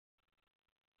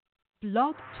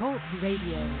Blog Talk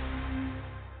Radio.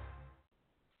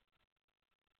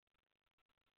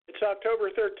 It's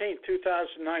October 13th,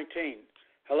 2019.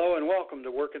 Hello and welcome to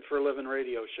Working for a Living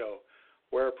radio show,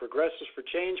 where Progressives for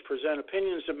Change present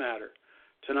opinions that matter.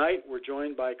 Tonight, we're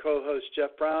joined by co-host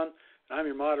Jeff Brown, and I'm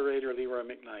your moderator, Leroy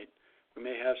McKnight. We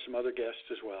may have some other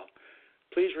guests as well.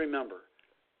 Please remember,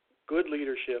 good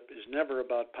leadership is never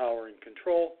about power and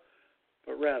control,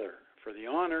 but rather for the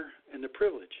honor and the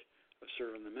privilege of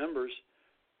serving the members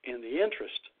in the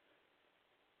interest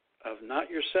of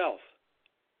not yourself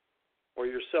or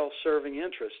your self-serving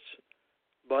interests,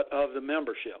 but of the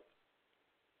membership.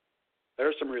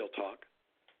 There's some real talk.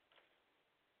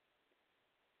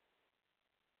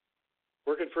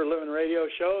 Working for a Living radio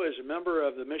show is a member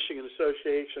of the Michigan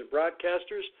Association of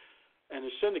Broadcasters and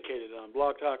is syndicated on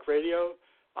Blog Talk Radio,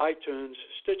 iTunes,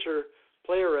 Stitcher,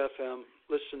 Player FM,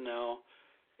 Listen Now,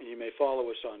 and you may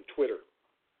follow us on Twitter.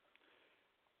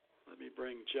 Let me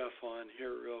bring Jeff on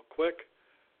here real quick.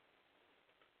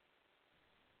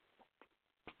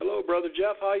 Hello, Brother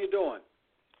Jeff. How you doing?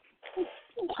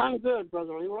 I'm good,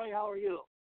 Brother Leroy. How are you?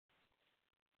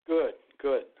 Good.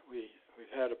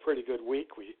 We've had a pretty good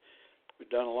week. We've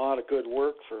done a lot of good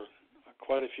work for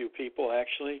quite a few people,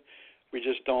 actually. We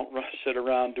just don't sit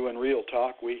around doing real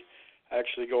talk. We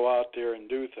actually go out there and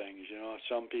do things, you know.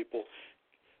 Some people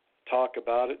talk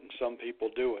about it and some people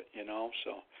do it, you know.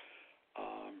 So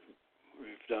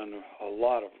we've done a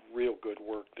lot of real good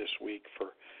work this week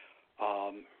for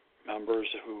members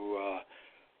who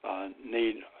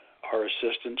need our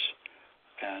assistance,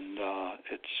 and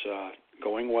it's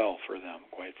going well for them,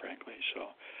 quite frankly. So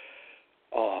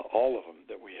all of them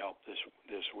that we helped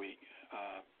this week.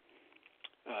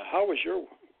 How was your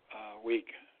week,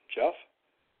 Jeff?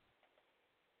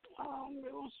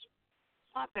 It was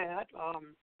not bad.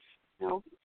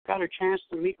 Got a chance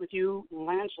to meet with you in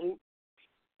Lansing.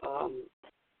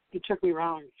 You took me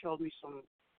around and showed me some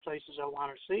places I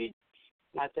want to see,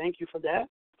 and I thank you for that.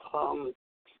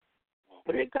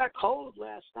 But it got cold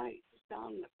last night. It was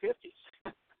down in the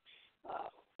 50s.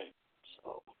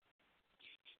 So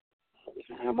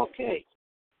I'm okay.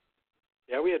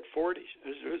 Yeah, we had 40s.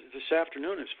 This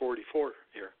afternoon it's 44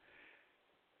 here.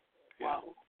 Yeah.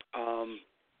 Wow.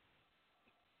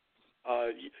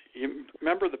 You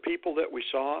remember the people that we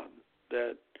saw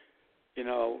that,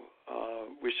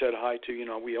 we said hi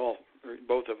to,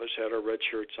 both of us had our red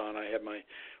shirts on. I had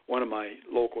one of my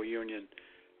local union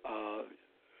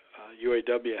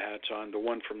UAW hats on, the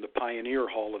one from the Pioneer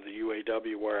Hall of the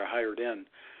UAW where I hired in,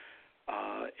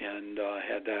 and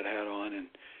had that hat on. And,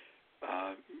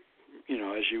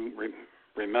 as you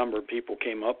remember, people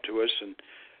came up to us and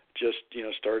just,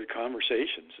 started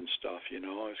conversations and stuff, It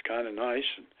was kind of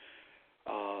nice.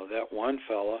 And that one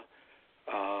fella,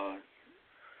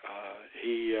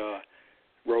 he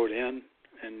wrote in,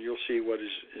 and you'll see what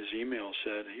his email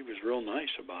said. He was real nice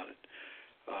about it.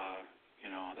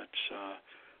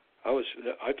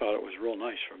 I thought it was real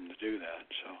nice for him to do that.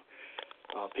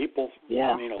 So people,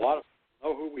 yeah. A lot of people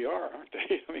know who we are, aren't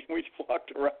they? We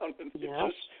walked around and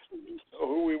yes. just know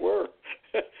who we were.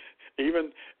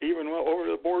 even over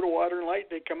the Board of Water and Light,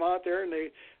 they come out there and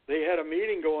they had a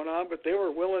meeting going on, but they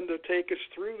were willing to take us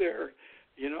through there.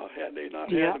 Had they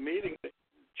not had a meeting,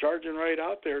 charging right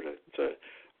out there to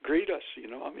greet us.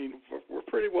 We're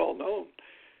pretty well known.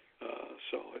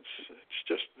 So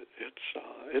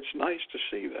it's nice to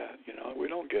see that. We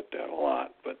don't get that a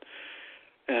lot,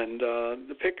 and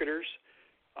the picketers,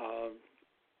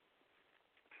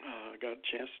 got a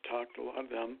chance to talk to a lot of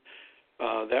them.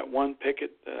 That one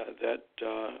picket that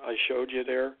I showed you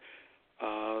there,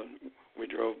 we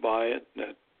drove by it.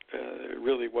 That it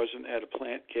really wasn't at a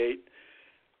plant gate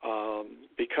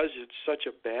because it's such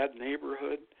a bad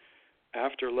neighborhood.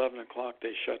 After 11 o'clock,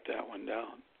 they shut that one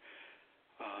down.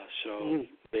 So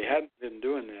they hadn't been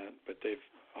doing that, but they've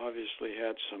obviously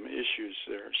had some issues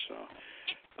there. So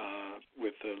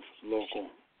with the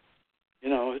local,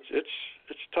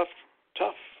 it's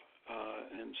tough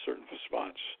in certain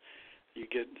spots. You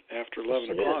get after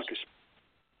 11 o'clock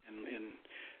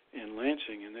in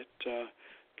Lansing, and it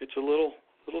gets a little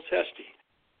testy.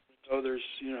 So there's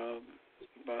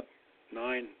about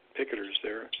 9 picketers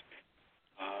there.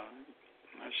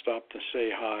 I stopped to say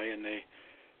hi, and they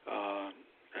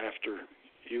after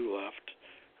you left,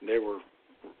 they were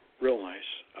real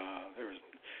nice. They were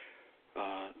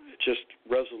just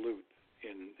resolute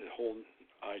in the whole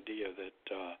idea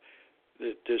that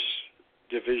this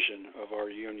division of our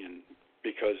union,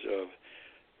 because of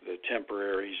the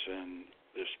temporaries and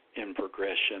this in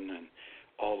progression and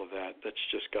all of that, that's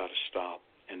just got to stop.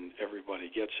 And everybody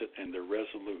gets it, and they're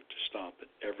resolute to stop it,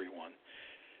 everyone.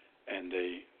 And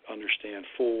they understand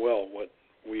full well what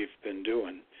we've been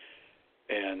doing.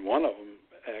 And one of them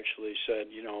actually said,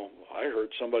 I heard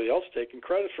somebody else taking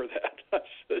credit for that. I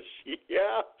said,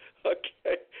 yeah,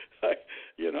 okay.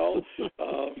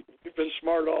 We've been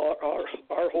smart all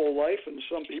our whole life, and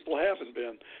some people haven't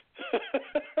been.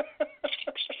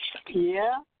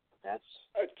 Yeah, that's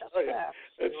fact.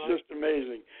 It's just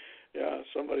amazing. Yeah,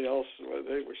 somebody else,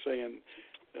 they were saying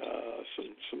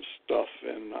some stuff,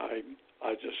 and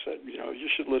I just said, you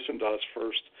should listen to us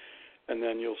first, and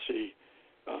then you'll see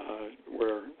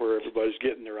where everybody's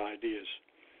getting their ideas.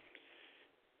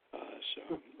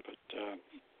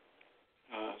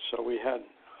 So we had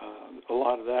a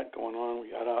lot of that going on. We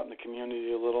got out in the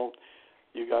community a little.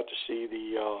 You got to see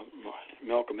the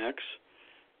Malcolm X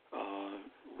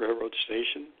railroad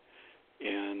station,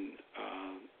 and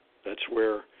that's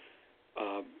where,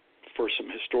 for some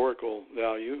historical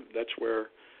value, that's where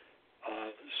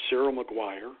Cyril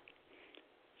McGuire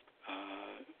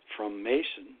from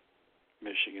Mason,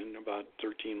 Michigan, about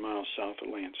 13 miles south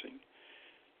of Lansing,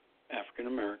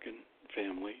 African-American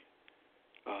family.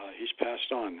 He's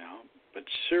passed on now, but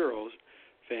Cyril's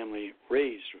family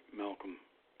raised Malcolm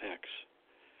X,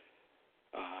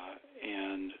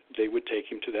 and they would take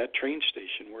him to that train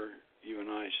station where you and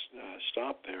I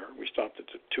stopped there. We stopped at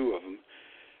the two of them,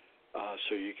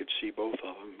 so you could see both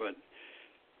of them. But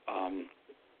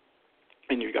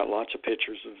and you got lots of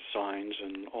pictures of signs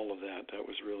and all of that. That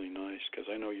was really nice, because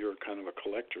I know you're kind of a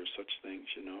collector of such things,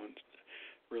 and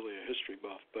really a history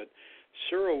buff. But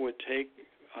Cyril would take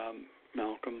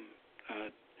Malcolm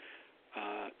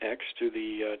X to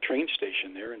the train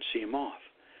station there and see him off.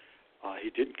 He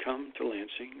did come to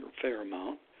Lansing or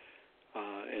Fairmount,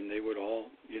 and they would all,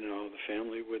 the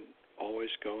family would always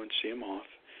go and see him off.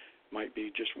 Might be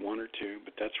just one or two,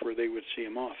 but that's where they would see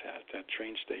him off at, that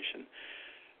train station.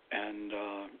 And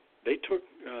they took,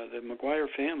 the McGuire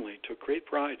family took great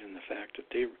pride in the fact that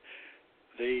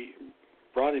they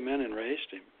brought him in and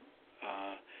raised him.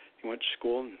 He went to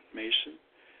school in Mason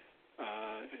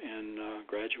and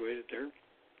graduated there.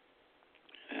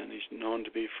 And he's known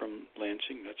to be from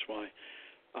Lansing. That's why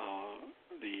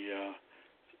the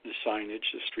signage,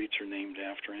 the streets are named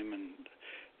after him. And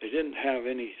they didn't have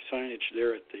any signage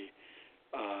there at the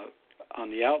on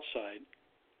the outside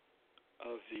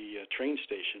of the train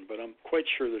station, but I'm quite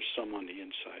sure there's some on the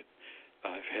inside.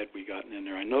 Had we gotten in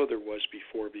there, I know there was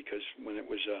before, because when it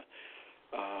was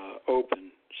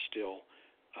open still,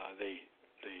 they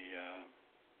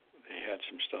had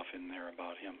some stuff in there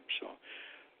about him. So,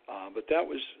 but that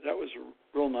was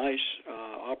a real nice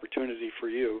opportunity for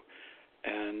you.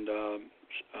 And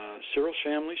Cyril's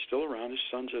family's still around. His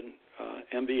son's an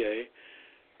MBA.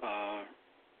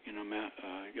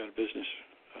 He got a business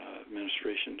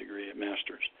administration degree at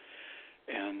master's,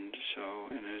 and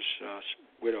his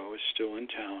widow is still in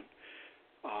town,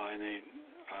 and they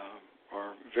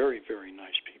are very, very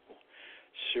nice people.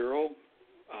 Cyril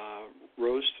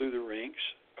rose through the ranks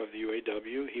of the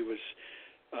UAW. He was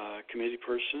committee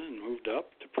person and moved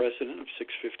up to president of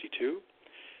 652.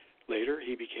 Later,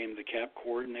 he became the CAP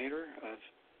coordinator of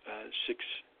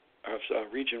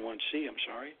Region 1C.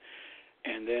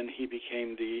 And then he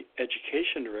became the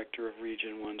education director of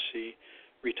Region 1C,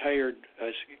 retired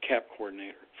as CAP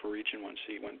coordinator for Region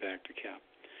 1C, went back to CAP.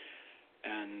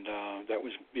 And that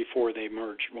was before they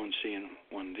merged 1C and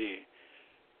 1D.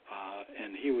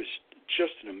 And he was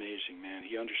just an amazing man.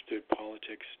 He understood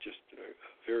politics just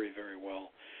very, very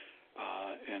well.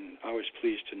 And I was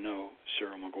pleased to know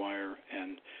Cyril McGuire,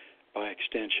 and by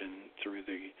extension, through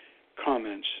the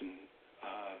comments and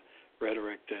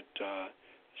rhetoric that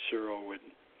Cyril would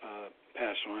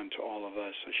pass on to all of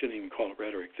us. I shouldn't even call it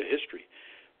rhetoric. The history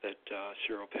that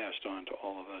Cyril passed on to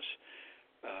all of us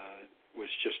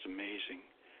was just amazing,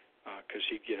 because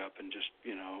he'd get up and just,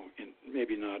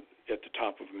 maybe not at the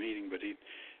top of a meeting, but he'd,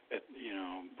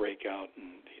 break out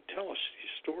and he'd tell us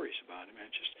these stories about him.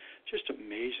 Man, just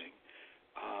amazing.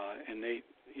 And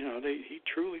he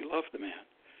truly loved the man,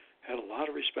 had a lot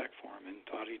of respect for him, and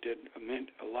thought he did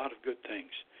a lot of good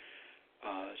things.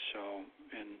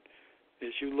 And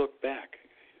as you look back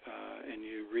and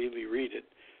you really read it,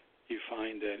 you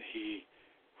find that he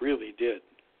really did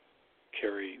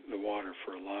carry the water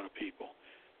for a lot of people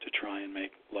to try and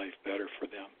make life better for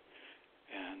them.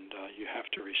 And you have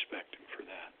to respect him for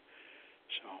that.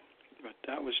 But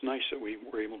that was nice that we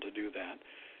were able to do that.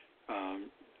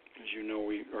 As you know,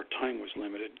 our time was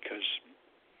limited because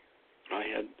I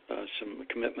had some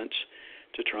commitments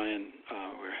to try and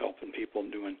we're helping people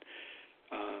doing.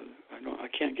 I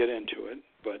can't get into it,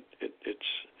 but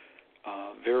it's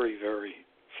very, very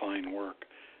fine work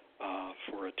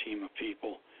for a team of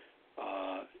people,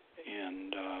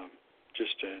 and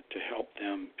just to help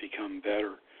them become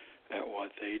better at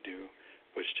what they do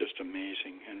was just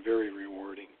amazing and very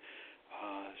rewarding.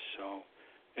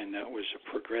 And that was a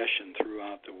progression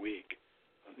throughout the week.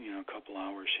 A couple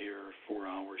hours here, 4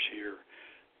 hours here.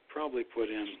 Probably put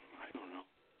in, I don't know,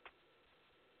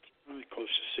 probably close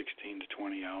to 16 to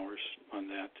 20 hours on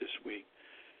that this week.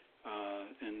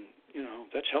 And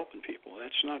that's helping people.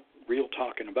 That's not real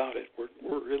talking about it.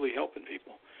 We're really helping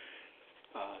people.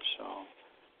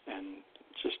 And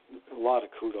just a lot of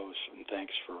kudos and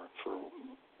thanks for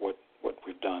what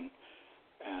we've done.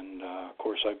 And of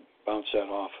course, I bounce that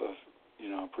off of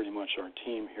pretty much our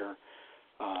team here.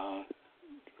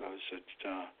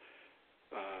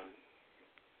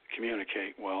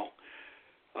 Communicate well,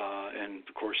 and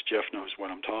of course Jeff knows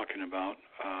what I'm talking about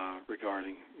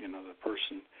regarding the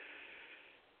person.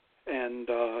 And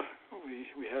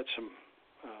we had some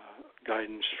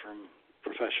guidance from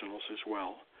professionals as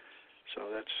well, so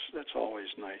that's always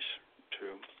nice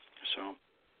too. So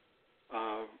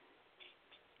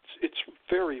it's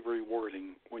very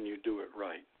rewarding when you do it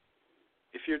right.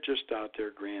 If you're just out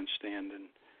there grandstanding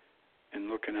and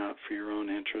looking out for your own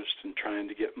interest and trying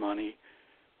to get money,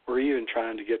 or even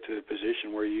trying to get to the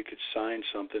position where you could sign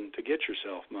something to get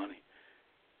yourself money,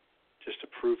 just to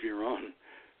prove your own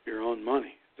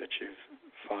money that you've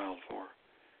filed for.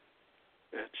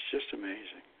 It's just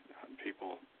amazing,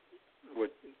 people,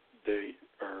 what they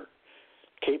are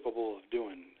capable of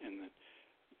doing in the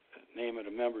name of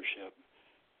the membership,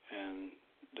 and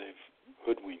they've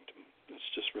hoodwinked them.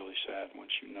 It's just really sad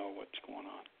once you know what's going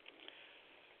on.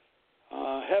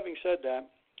 Having said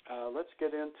that, let's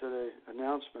get into the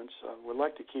announcements. We'd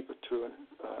like to keep it to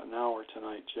an hour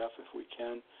tonight, Jeff, if we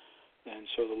can, and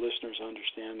so the listeners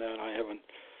understand that.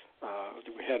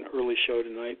 We had an early show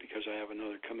tonight because I have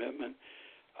another commitment,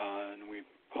 and we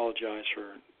apologize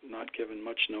for not giving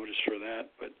much notice for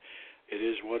that, but it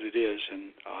is what it is,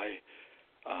 and I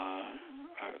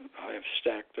have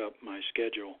stacked up my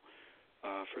schedule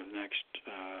for the next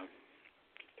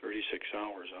 36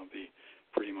 hours. I'll be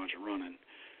pretty much running,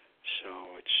 so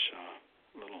it's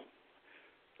a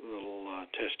little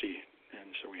testy,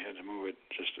 and so we had to move it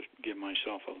just to give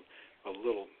myself a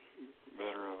little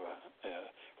better of a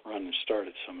run and start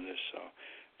at some of this. So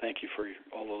thank you for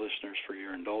all the listeners for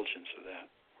your indulgence of that.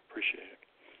 Appreciate it.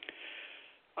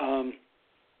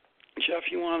 Jeff,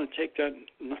 you want to take that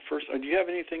first? Do you have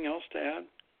anything else to add?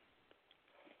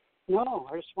 No,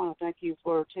 I just want to thank you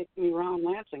for taking me around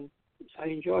Lansing. I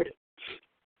enjoyed it.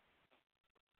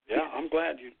 Yeah, I'm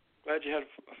glad you had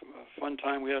a fun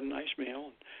time. We had a nice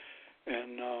meal,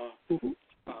 and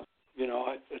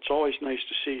it's always nice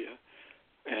to see you.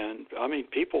 And I mean,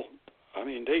 people,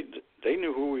 they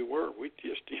knew who we were. We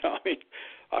just,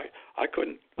 I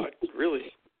couldn't,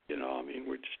 really,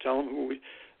 we just tell them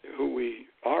who we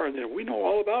are, and then we know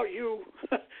all about you,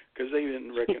 because they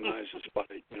didn't recognize us by,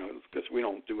 because we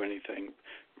don't do anything,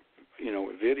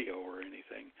 with video or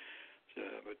anything,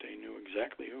 but they knew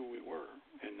exactly who we were,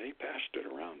 and they passed it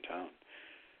around town.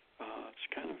 It's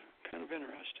kind of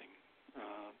interesting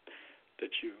that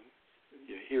you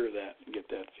hear that and get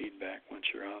that feedback once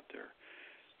you're out there,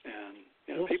 and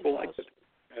yes, people like it.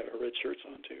 Had our red shirts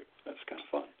on too. That's kind of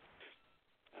fun.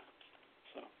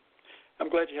 So I'm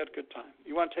glad you had a good time.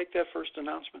 You want to take that first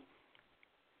announcement?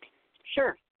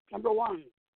 Sure. Number 1,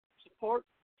 support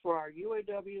for our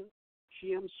UAW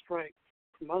GM strike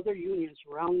from other unions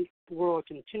around the world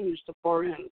continues to pour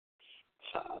in.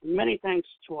 Many thanks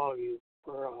to all of you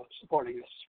for supporting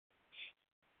us.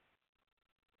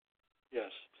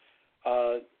 Yes.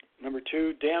 Number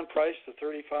 2, Dan Price, the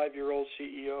 35-year-old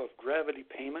CEO of Gravity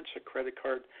Payments, a credit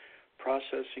card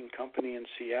processing company in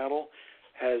Seattle,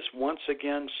 has once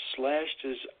again slashed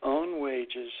his own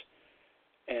wages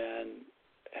and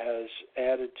has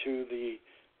added to the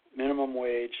minimum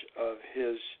wage of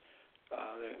his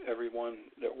everyone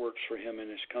that works for him in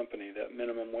his company. That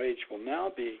minimum wage will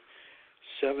now be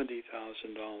 $70,000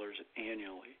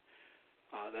 annually.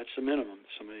 That's the minimum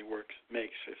somebody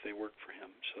makes if they work for him.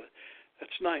 So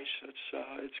that's nice.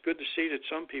 It's good to see that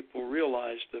some people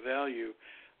realize the value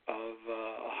of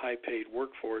a high-paid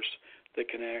workforce that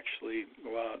can actually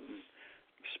go out and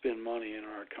spend money in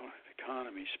our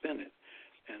economy, spend it,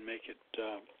 and make it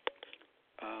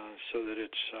so that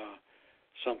it's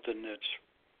something that's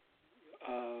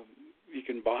you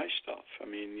can buy stuff.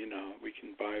 We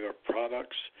can buy our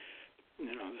products,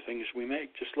 the things we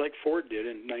make, just like Ford did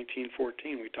in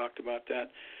 1914. We talked about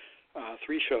that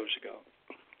 3 shows ago.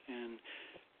 And,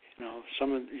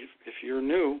 if you're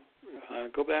new,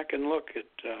 go back and look at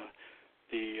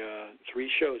the 3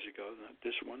 shows ago, not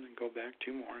this one, and go back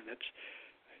 2 more. And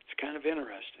it's kind of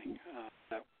interesting.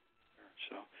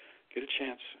 So get a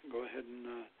chance, go ahead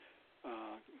and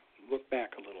look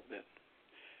back a little bit.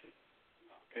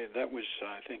 Okay, that was,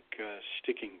 I think,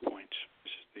 Sticking Points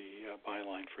is the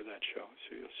byline for that show.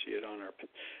 So you'll see it on our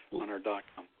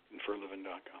 .com,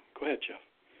 forliving.com. Go ahead, Jeff.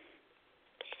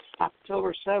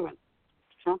 October 7th,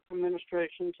 Trump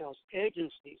administration tells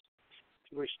agencies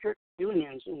to restrict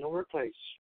unions in the workplace.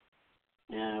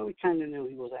 Yeah, we kind of knew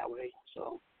he was that way,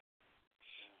 so.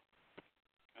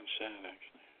 I'm sad,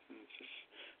 actually. It's just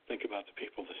think about the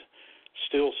people that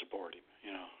still support him,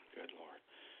 good Lord.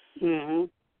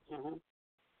 Mm-hmm. Mm-hmm.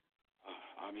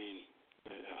 I mean,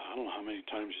 I don't know how many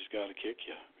times he's got to kick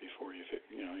you before you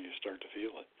start to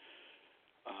feel it.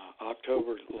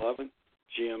 October 11th,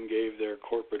 GM gave their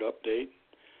corporate update,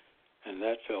 and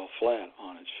that fell flat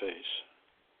on its face.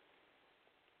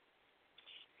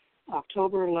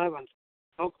 October 11th,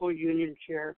 local union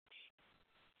chair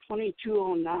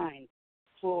 2209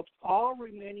 pulled all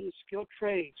remaining skilled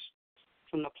trades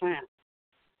from the plant.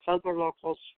 Other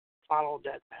locals followed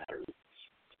that pattern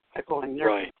by pulling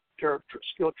their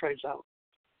skilled trades out.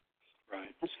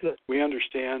 Right. That's good. We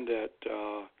understand that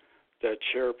that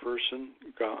chairperson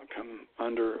come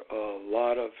under a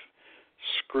lot of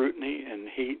scrutiny and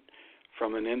heat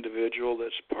from an individual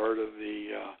that's part of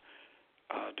the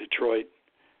Detroit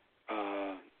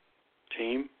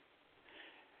team,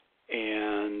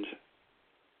 and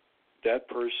that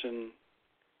person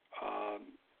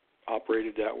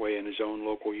operated that way in his own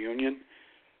local union.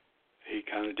 He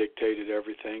kind of dictated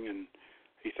everything, and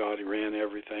he thought he ran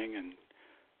everything and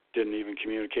didn't even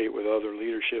communicate with other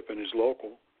leadership in his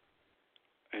local.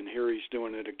 And here he's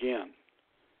doing it again,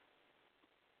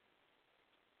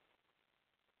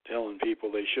 telling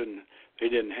people they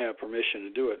didn't have permission to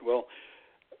do it. Well,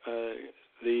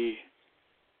 the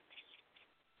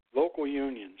local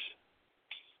unions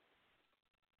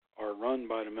are run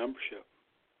by the membership,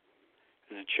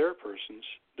 and the chairpersons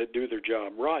that do their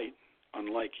job right,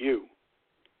 unlike you,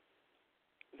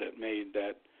 that made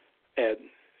that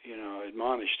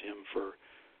admonished him for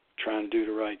trying to do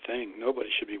the right thing. Nobody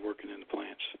should be working in the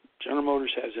plants. General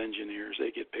Motors has engineers.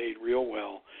 They get paid real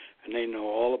well, and they know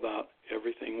all about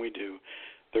everything we do.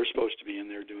 They're supposed to be in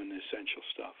there doing the essential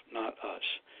stuff, not us.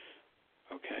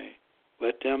 Okay?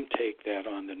 Let them take that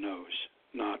on the nose,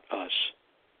 not us.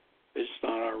 It's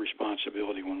not our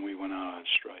responsibility when we went out on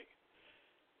strike.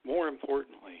 More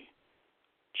importantly,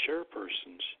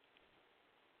 chairpersons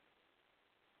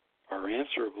are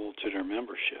answerable to their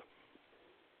membership,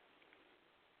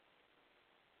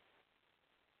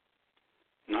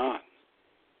 not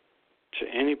to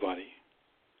anybody,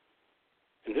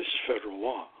 and this is federal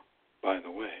law, by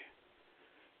the way,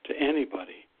 to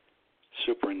anybody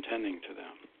superintending to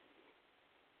them.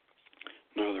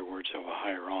 In other words, of a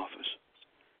higher office.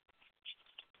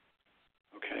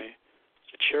 Okay?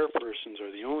 The chairpersons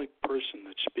are the only person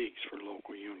that speaks for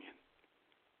local union.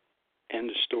 End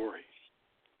of story.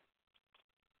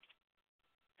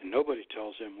 And nobody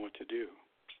tells them what to do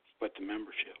but the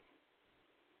membership.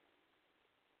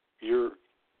 You're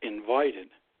invited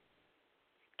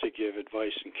to give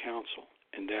advice and counsel,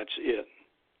 and that's it.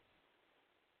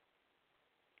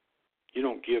 You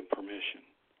don't give permission.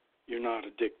 You're not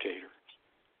a dictator.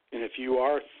 And if you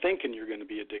are thinking you're going to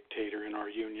be a dictator in our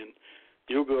union,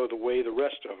 you'll go the way the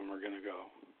rest of them are going to go.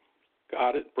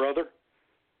 Got it, brother?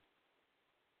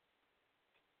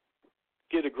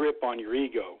 Get a grip on your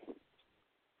ego.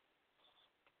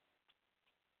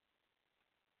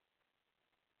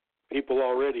 People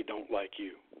already don't like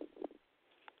you.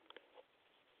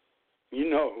 You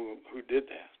know who did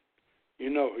that. You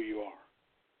know who you are.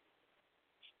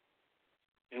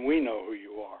 And we know who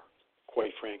you are,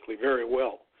 quite frankly, very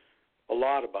well. A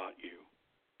lot about you.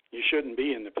 You shouldn't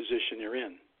be in the position you're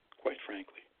in, quite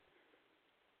frankly.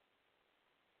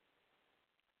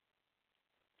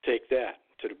 Take that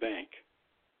to the bank.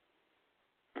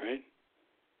 All right?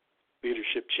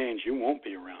 Leadership change, you won't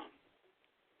be around.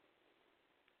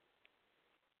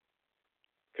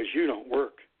 Because you don't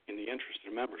work in the interest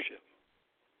of membership.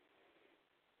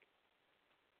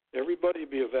 Everybody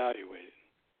will be evaluated.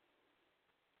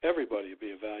 Everybody will be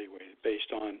evaluated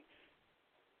based on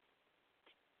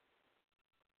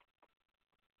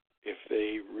if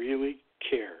they really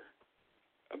care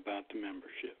about the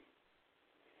membership,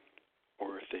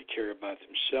 or if they care about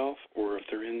themselves, or if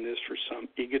they're in this for some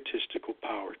egotistical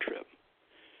power trip.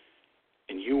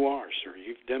 And you are, sir.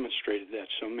 You've demonstrated that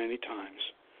so many times.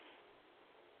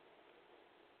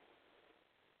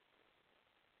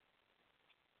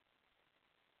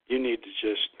 You need to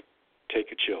just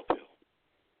take a chill pill,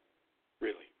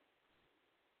 really,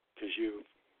 because you've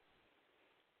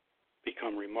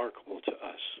become remarkable to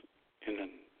us in a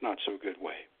not-so-good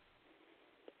way.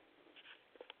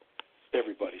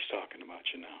 everybody's talking about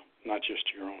you now, not just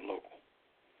your own local.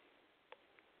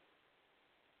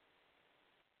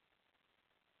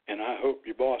 And I hope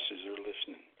your bosses are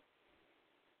listening,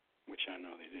 which I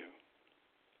know they do.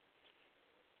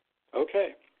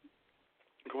 Okay.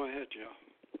 Go ahead, Joe.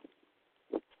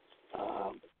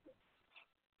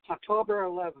 October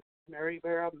 11th, Mary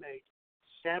Vera made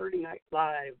Saturday Night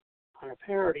Live on a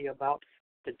parody about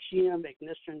the GM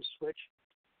ignition switch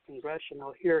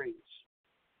congressional hearings.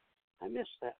 I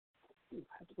missed that. I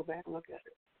have to go back and look at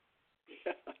it.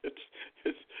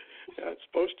 Yeah, it's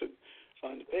posted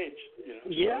on the page. You know,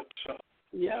 yeah. So,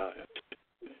 yeah.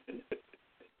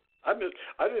 I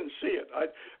didn't see it.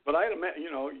 But I imagine,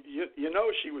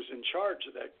 she was in charge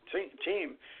of that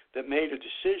team that made a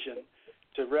decision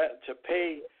to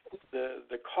pay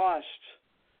the cost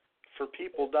for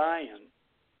people dying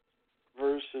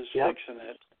versus fixing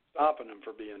it, stopping them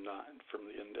from being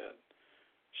dead.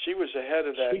 She was the head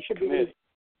of that committee.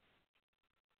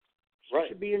 She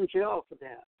should be in jail for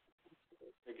that.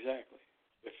 Exactly.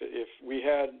 If we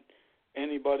had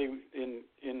anybody in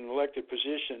an elected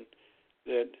position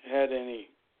that had any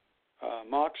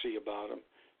moxie about them,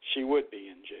 she would be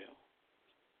in jail.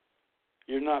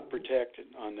 You're not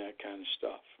protected on that kind of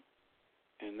stuff.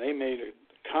 And they made a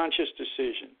conscious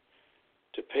decision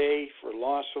to pay for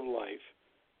loss of life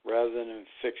rather than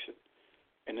fix it.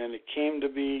 And then it came to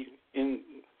be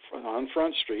on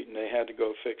Front Street, and they had to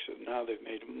go fix it. Now they've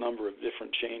made a number of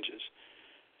different changes.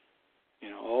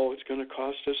 It's going to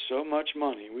cost us so much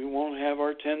money. We won't have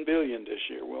our $10 billion this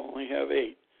year. We'll only have $8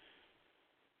 billion.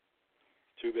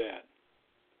 Too bad.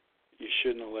 You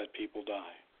shouldn't have let people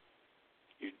die.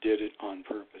 You did it on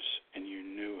purpose, and you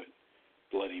knew it,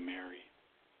 Bloody Mary.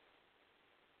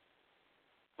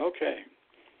 Okay.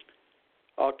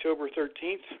 October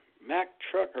 13th, Mack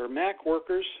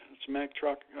workers, it's Mack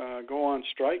truck, go on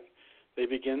strike. They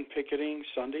begin picketing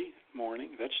Sunday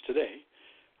morning. That's today.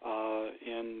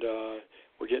 And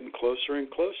we're getting closer and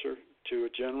closer to a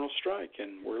general strike,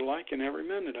 and we're liking every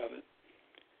minute of it.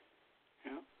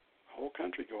 Yeah, the whole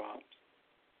country go out.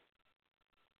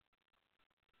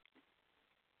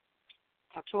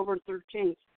 October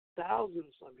 13th,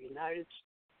 thousands of United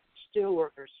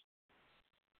Steelworkers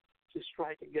to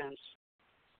strike against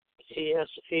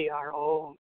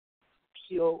ASARO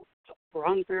steel for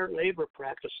unfair labor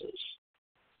practices.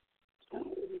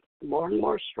 More and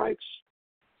more strikes.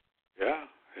 Yeah,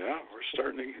 we're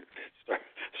starting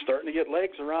to get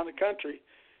legs around the country.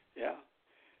 Yeah.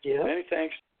 Many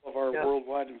thanks to all of our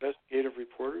worldwide investigative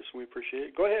reporters. We appreciate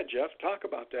it. Go ahead, Jeff. Talk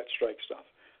about that strike stuff.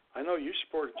 I know you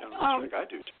supported general strike. I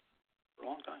do too, for a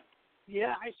long time.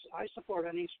 Yeah, I support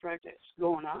any strike that's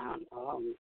going on.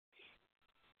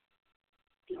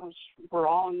 We're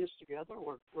all in this together.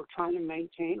 We're trying to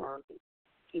maintain or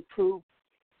improve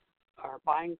our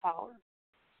buying power.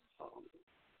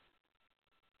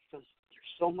 Because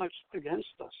there's so much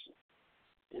against us,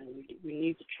 and we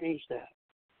need to change that.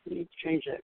 We need to change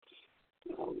that.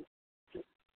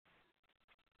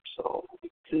 So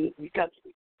we got.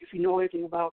 If you know anything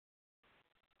about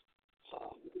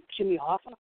Jimmy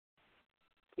Hoffa,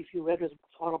 if you read his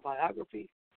autobiography,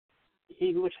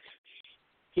 he would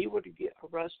get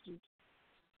arrested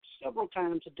several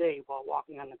times a day while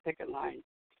walking on the picket line.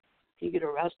 He'd get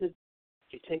arrested.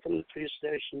 You take him to the police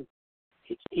station.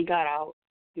 He got out.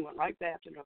 He went right back to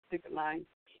the picket line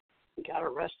and got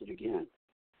arrested again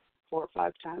 4 or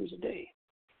 5 times a day.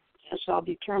 That's how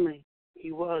determined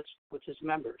he was with his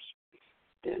members.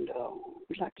 And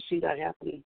we'd like to see that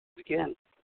happen again,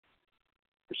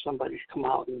 for somebody to come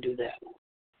out and do that.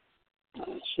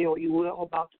 Say what you will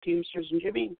about the Teamsters and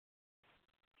Jimmy.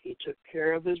 He took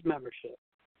care of his membership.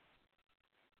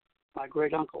 My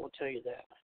great uncle will tell you that.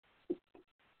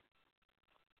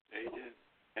 Yeah, he did.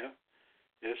 Yeah.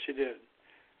 Yes, he did.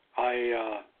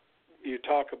 You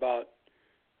talk about,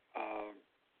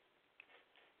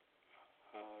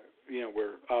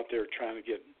 we're out there trying to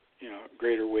get,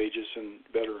 greater wages and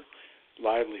better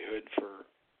livelihood for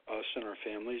us and our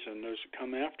families and those that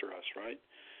come after us, right?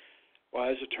 Well,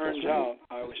 as it turns out,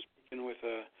 I was speaking with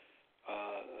a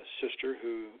sister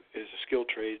who is a skilled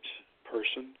trades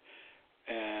person,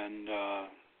 and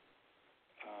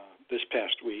this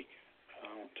past week, I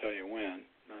won't tell you when,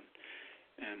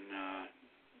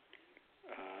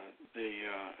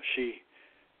 she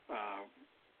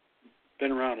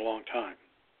been around a long time,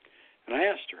 and I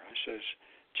asked her. I says,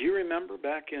 "Do you remember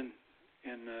back in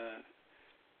the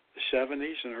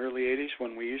 70s and early 80s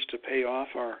when we used to pay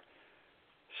off our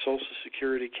Social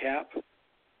Security cap,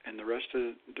 and the rest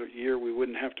of the year we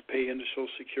wouldn't have to pay into Social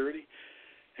Security,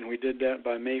 and we did that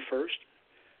by May 1st?"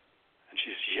 And she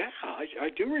says, "Yeah, I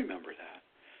do remember that."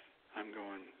 I'm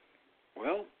going,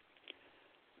 Well,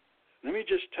 let me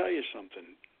just tell you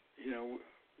something. You know,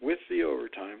 with the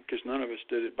overtime, because none of us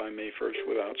did it by May 1st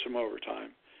without some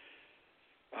overtime,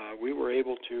 we were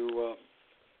able to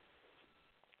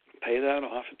pay that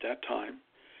off at that time,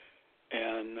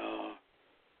 and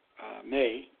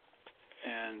May.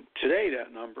 And today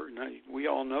that number, now we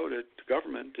all know that the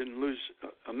government didn't lose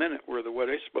a minute worth of what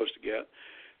they're supposed to get,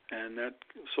 and that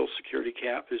Social Security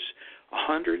cap is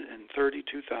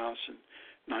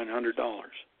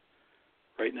 $132,900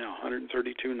 right now,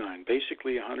 $132,900,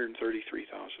 basically $133,000.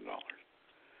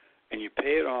 And you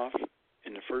pay it off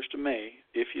in the 1st of May,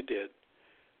 if you did.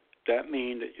 That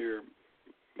means that your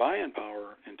buying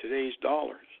power in today's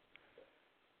dollars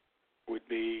would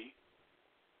be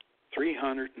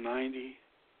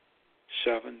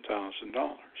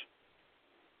 $397,000,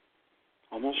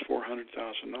 almost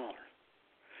 $400,000.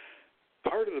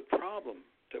 Part of the problem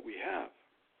that we have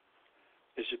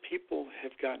is that people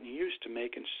have gotten used to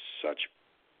making such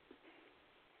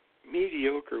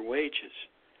mediocre wages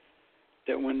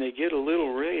that when they get a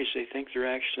little raise, they think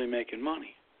they're actually making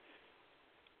money.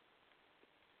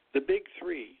 The big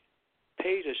three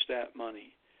paid us that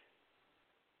money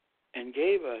and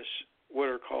gave us what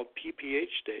are called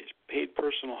PPH days, paid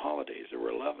personal holidays. There were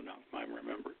 11 of them, I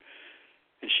remember.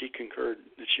 And she concurred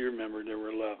that she remembered there were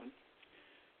 11.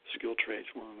 Skilled trades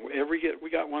one. We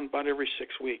got one about every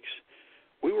 6 weeks.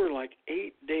 We were like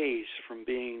 8 days from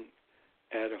being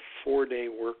at a 4-day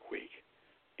work week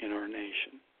in our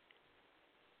nation.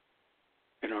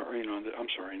 In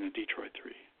the Detroit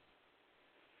 3.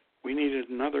 We needed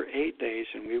another 8 days,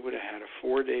 and we would have had a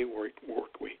 4-day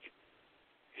work week,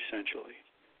 essentially,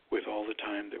 with all the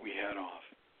time that we had off.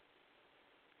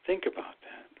 Think about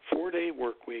that. 4-day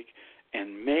work week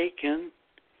and making,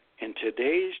 in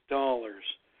today's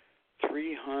dollars,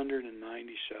 $397,000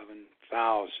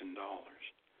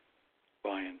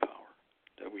 buying power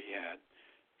that we had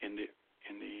in the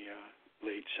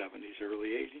late 70s, early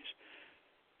 80s.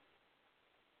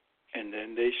 And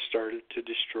then they started to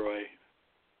destroy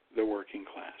the working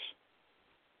class,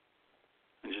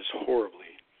 and just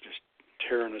horribly, just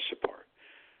tearing us apart.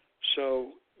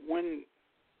 So when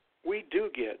we do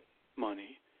get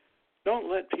money, don't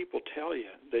let people tell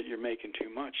you that you're making too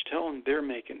much. Tell them they're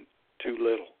making too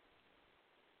little.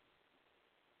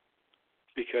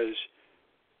 Because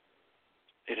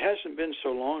it hasn't been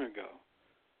so long ago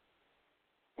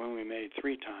when we made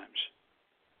 3 times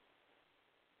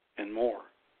and more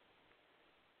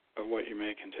of what you're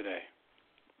making today.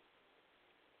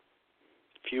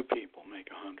 Few people make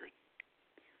 100.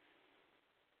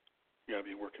 You got to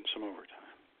be working some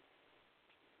overtime,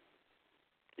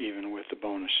 even with the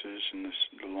bonuses and the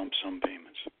lump sum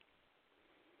payments.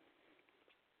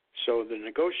 So the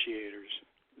negotiators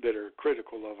that are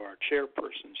critical of our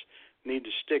chairpersons need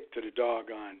to stick to the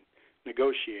doggone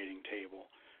negotiating table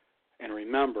and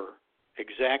remember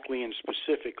exactly and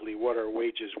specifically what our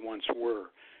wages once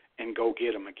were and go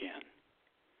get them again.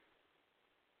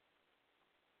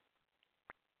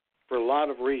 For a lot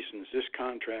of reasons, this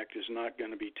contract is not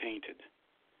going to be tainted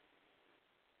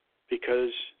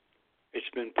because it's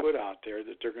been put out there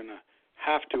that they're going to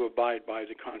have to abide by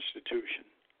the Constitution.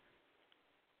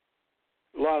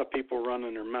 A lot of people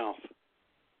running their mouth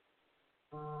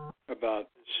about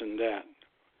this and that.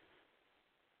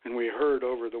 And we heard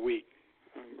over the week,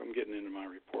 I'm getting into my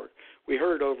report, we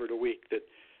heard over the week that,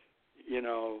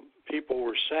 people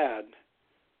were sad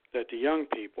that the young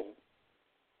people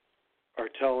are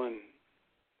telling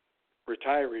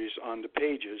retirees on the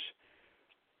pages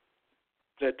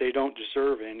that they don't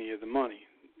deserve any of the money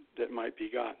that might be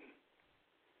gotten.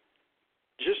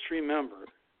 Just remember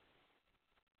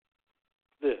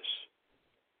this.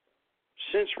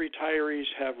 Since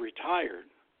retirees have retired,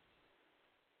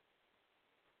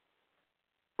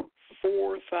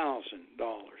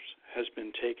 $4,000 has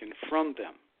been taken from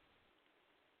them.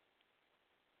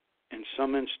 In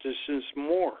some instances,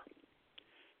 more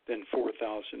than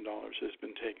 $4,000 has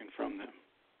been taken from them.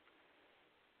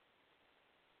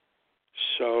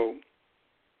 So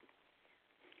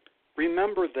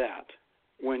remember that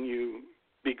when you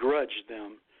begrudge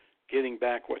them getting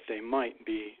back what they might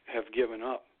have given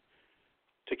up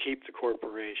to keep the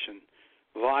corporation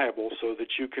viable so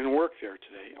that you can work there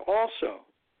today. Also,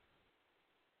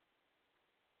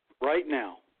 right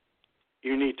now,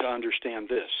 you need to understand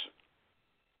this.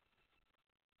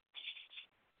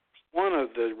 One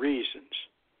of the reasons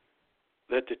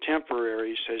that the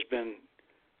temporaries has been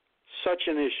such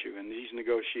an issue in these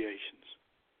negotiations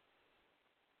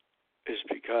is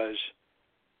because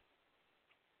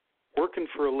working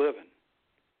for a living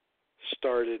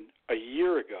started a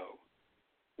year ago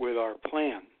with our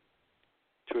plan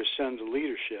to ascend to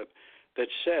leadership that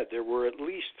said there were at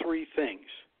least 3 things.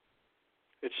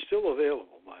 It's still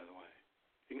available, by the way.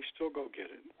 You can still go get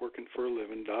it,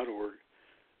 workingforaliving.org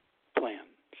plan.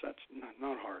 So that's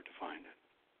not hard to find it.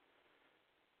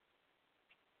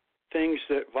 Things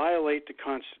that violate the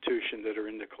Constitution that are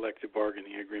in the collective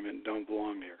bargaining agreement don't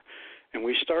belong there. And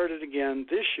we started again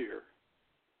this year,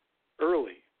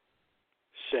 early,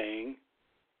 saying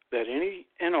that any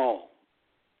and all,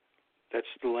 that's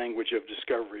the language of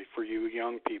discovery for you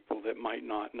young people that might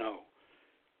not know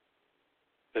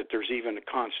that there's even a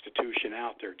Constitution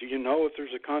out there. Do you know if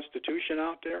there's a Constitution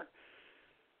out there?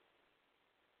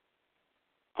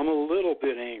 I'm a little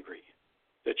bit angry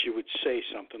that you would say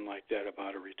something like that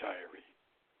about a retiree,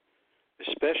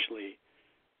 especially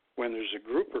when there's a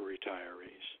group of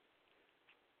retirees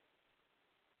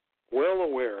well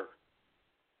aware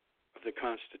of the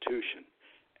Constitution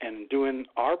and doing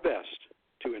our best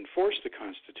to enforce the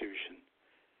Constitution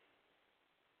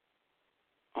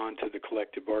onto the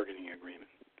collective bargaining agreement,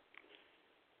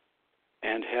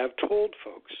 and have told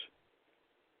folks,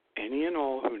 any and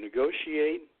all who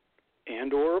negotiate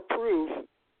and or approve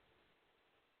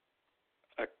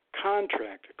a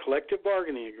contract, a collective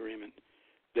bargaining agreement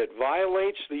that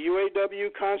violates the UAW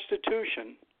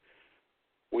Constitution,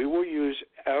 we will use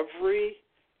every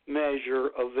measure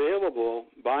available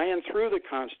by and through the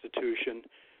Constitution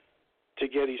to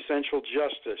get essential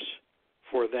justice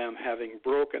for them having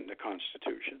broken the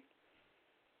Constitution.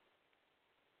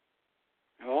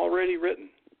 Already written.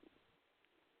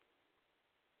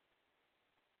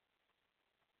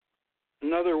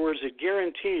 In other words, it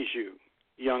guarantees you,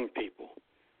 young people,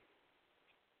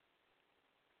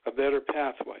 a better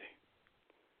pathway.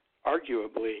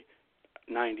 Arguably,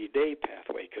 90-day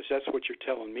pathway, because that's what you're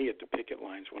telling me at the picket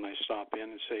lines when I stop in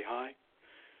and say hi.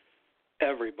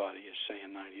 Everybody is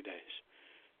saying 90 days.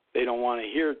 They don't want to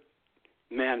hear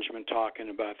management talking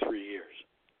about 3 years,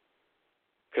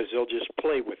 because they'll just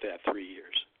play with that 3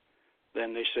 years.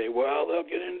 Then they say, well, they'll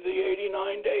get into the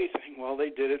 89-day thing. Well, they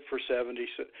did it for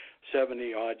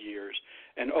 70-odd years.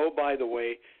 And, oh, by the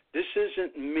way, this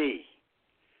isn't me.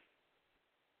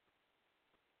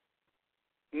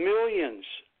 Millions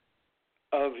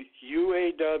of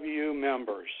UAW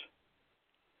members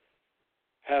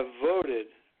have voted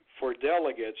for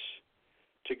delegates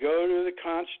to go to the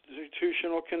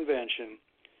Constitutional Convention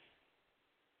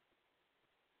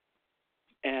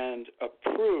and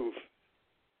approve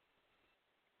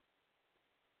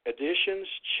additions,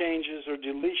 changes, or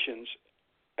deletions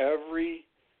every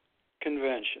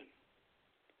convention.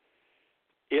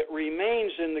 It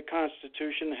remains in the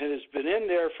Constitution and has been in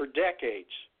there for decades.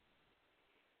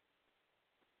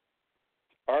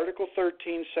 Article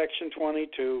 13, Section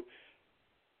 22,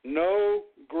 no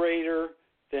greater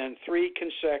than 3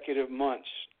 consecutive months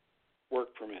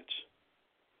work permits.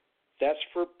 That's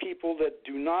for people that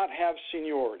do not have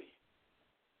seniority.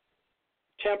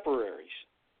 Temporaries.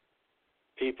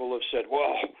 People have said,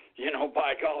 well,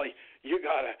 by golly,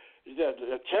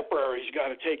 the temporaries got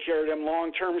to take care of them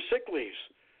long-term sick leaves.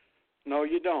 No,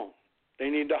 you don't. They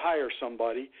need to hire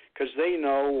somebody because they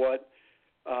know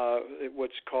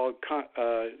what's called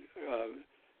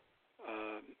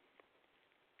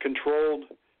controlled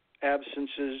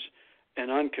absences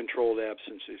and uncontrolled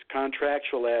absences,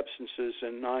 contractual absences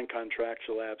and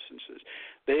non-contractual absences.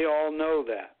 They all know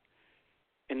that.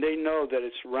 And they know that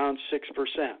it's around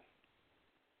 6%.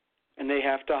 And they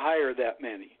have to hire that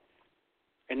many.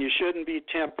 And you shouldn't be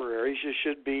temporaries, you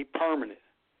should be permanent.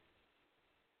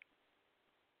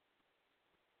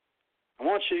 I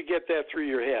want you to get that through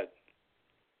your head.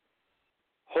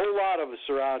 A whole lot of us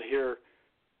are out here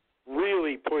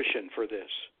really pushing for this,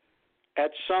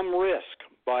 at some risk,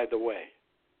 by the way.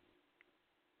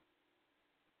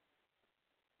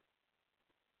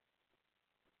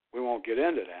 We won't get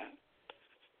into that,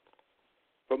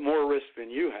 but more risk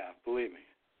than you have, believe me.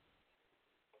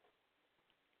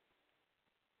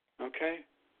 Okay?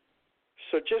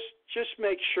 So just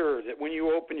make sure that when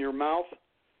you open your mouth,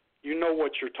 you know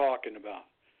what you're talking about.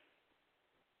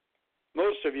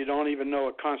 Most of you don't even know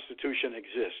a Constitution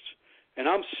exists. And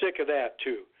I'm sick of that,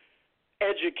 too.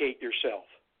 Educate yourself.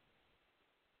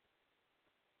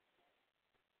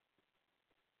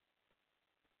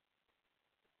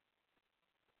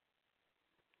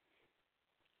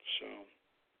 So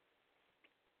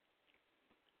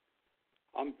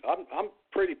I'm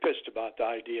pretty pissed about the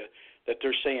idea that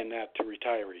they're saying that to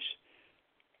retirees.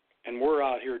 And we're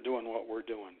out here doing what we're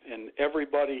doing. And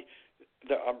everybody,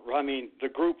 the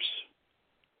groups,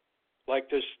 like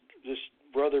this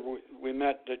brother we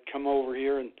met that come over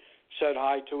here and said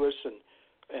hi to us,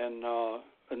 and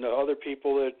the other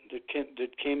people that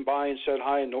came by and said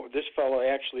hi, and this fellow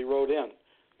actually wrote in.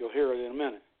 You'll hear it in a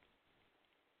minute.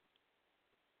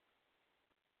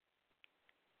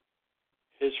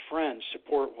 His friends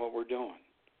support what we're doing.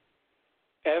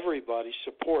 Everybody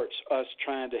supports us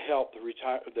trying to help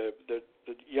the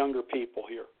younger people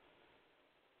here.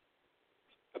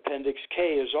 Appendix K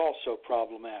is also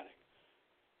problematic.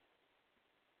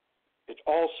 It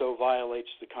also violates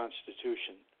the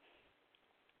Constitution,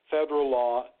 federal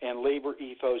law, and labor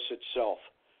ethos itself.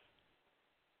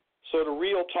 So the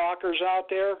real talkers out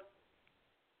there,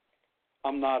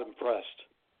 I'm not impressed.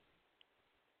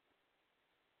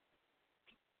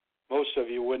 Most of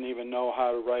you wouldn't even know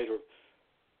how to write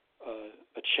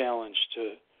a challenge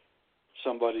to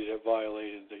somebody that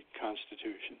violated the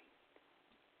Constitution.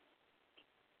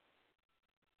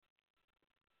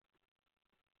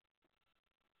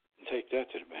 And take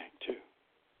that to the bank, too.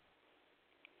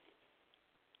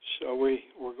 So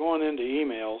we're going into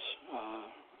emails.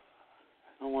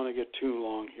 I don't want to get too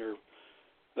long here.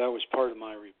 That was part of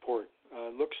my report.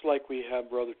 Looks like we have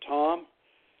Brother Tom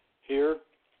here.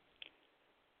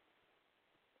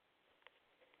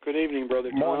 Good evening,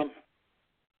 Brother Morning. Tom.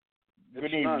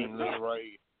 Good evening, Leroy.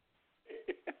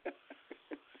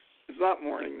 It's not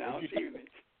morning now, it's evening.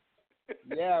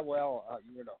 Yeah, well,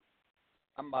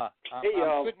 I'm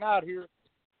sitting out here.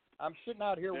 I'm sitting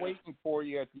out here waiting for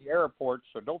you at the airport.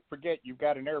 So don't forget, you've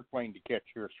got an airplane to catch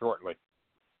here shortly.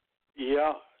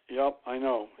 Yeah, yep, I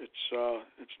know.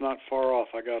 It's not far off.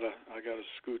 I got a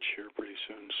scooch here pretty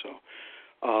soon. So,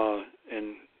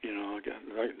 and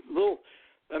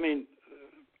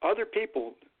other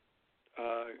people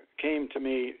came to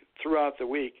me throughout the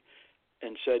week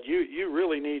and said, you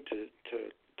really need to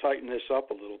tighten this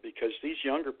up a little, because these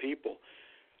younger people,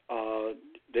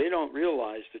 they don't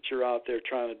realize that you're out there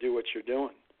trying to do what you're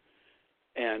doing.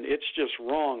 And it's just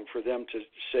wrong for them to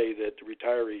say that the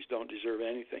retirees don't deserve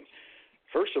anything.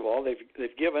 First of all,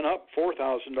 they've given up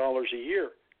 $4,000 a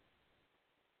year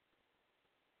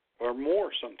or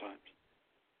more sometimes.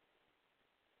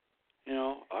 You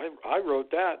know, I wrote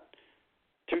that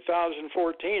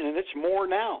 2014, and it's more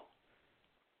now.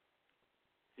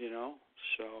 You know,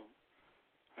 so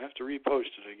I have to repost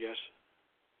it, I guess.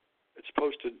 It's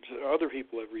posted. Other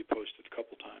people have reposted a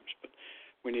couple times, but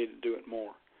we need to do it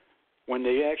more. When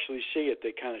they actually see it,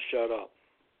 they kind of shut up.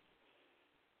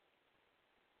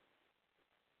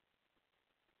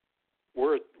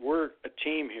 We're a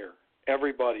team here.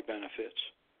 Everybody benefits.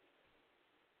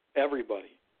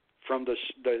 Everybody. From the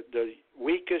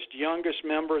weakest, youngest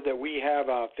member that we have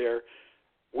out there,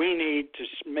 we need to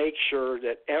make sure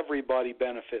that everybody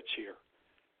benefits here.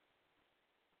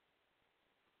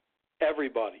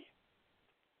 Everybody.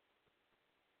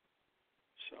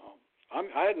 So I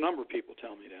had a number of people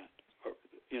tell me that,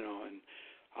 you know, and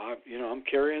I'm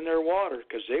carrying their water,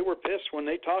 because they were pissed when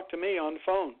they talked to me on the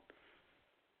phone.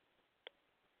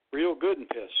 Real good and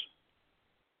pissed.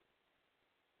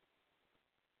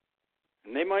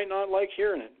 And they might not like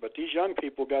hearing it, but these young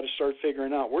people got to start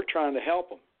figuring out we're trying to help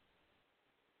them.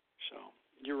 So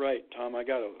you're right, Tom. I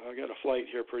got a flight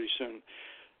here pretty soon,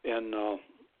 and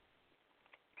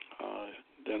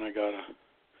then I got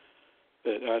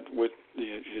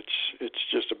it's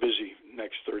just a busy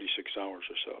next 36 hours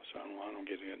or so. So I don't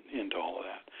get into all of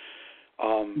that.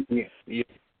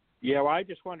 Yeah. Well, I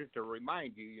just wanted to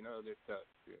remind you, that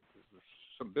there's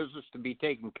some business to be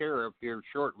taken care of here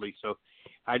shortly. So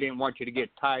I didn't want you to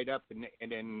get tied up and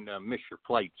then miss your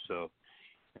flight. So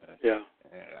okay.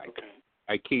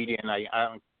 I keyed in.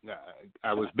 I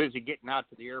was busy getting out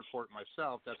to the airport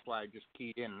myself. That's why I just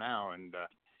keyed in now, and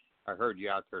I heard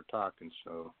you out there talking.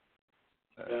 So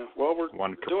well, we're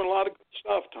doing a lot of good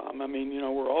stuff, Tom. I mean,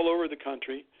 we're all over the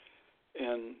country,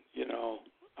 and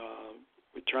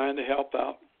we're trying to help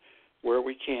out where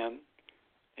we can.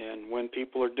 And when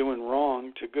people are doing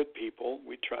wrong to good people,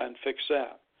 we try and fix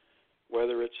that.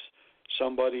 Whether it's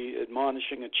somebody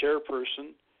admonishing a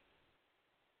chairperson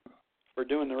for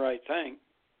doing the right thing,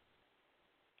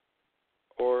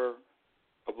 or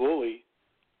a bully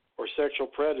or sexual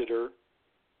predator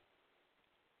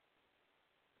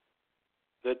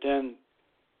that then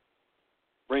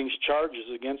brings charges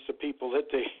against the people that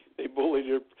they bullied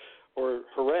or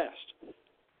harassed.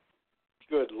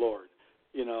 Good Lord,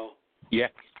 Yeah.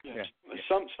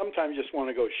 Sometimes you just want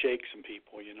to go shake some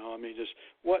people, I mean, just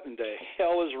what in the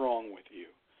hell is wrong with you?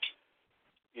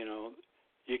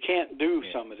 You can't do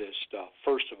some of this stuff,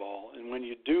 first of all. And when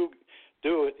you do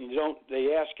it and you don't,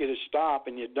 they ask you to stop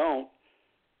and you don't,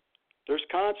 there's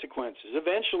consequences.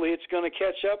 Eventually it's going to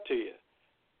catch up to you.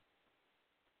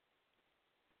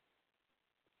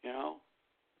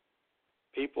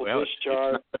 People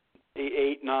discharged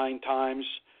 8-9 times,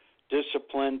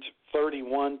 disciplined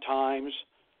 31 times.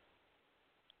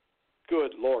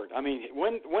 good Lord. I mean,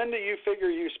 when do you figure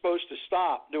you're supposed to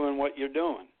stop doing what you're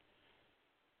doing?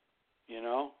 You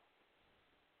know?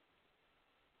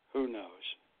 Who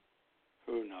knows?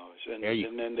 Who knows? And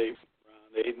then they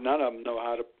none of them know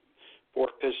how to pour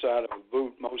piss out of a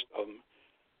boot. Most of them,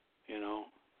 you know,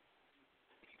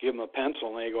 give them a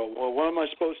pencil and they go, well, what am I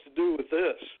supposed to do with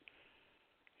this?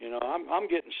 You know, I'm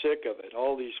getting sick of it.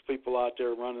 All these people out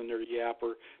there running their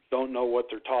yapper don't know what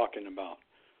they're talking about.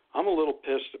 I'm a little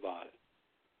pissed about it.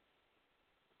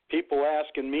 People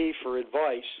asking me for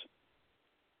advice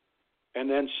and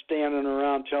then standing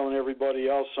around telling everybody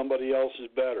else somebody else is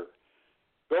better.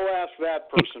 Go ask that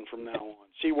person from now on.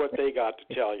 See what they got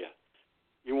to tell you.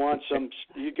 You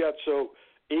got so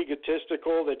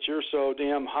egotistical that you're so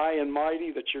damn high and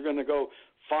mighty that you're going to go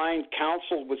find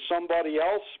counsel with somebody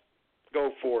else?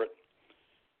 Go for it.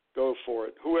 Go for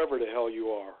it, whoever the hell you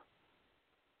are.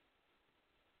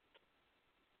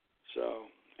 So,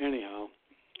 anyhow.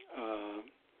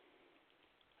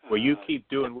 Well, you keep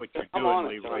doing what you're doing,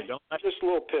 Leroy. I'm just a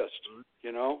little pissed,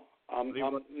 you know. I'm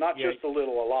not just a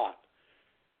little, a lot.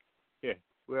 Yeah.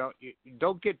 Well,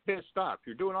 don't get pissed off.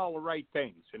 You're doing all the right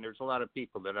things, and there's a lot of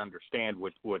people that understand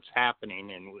what's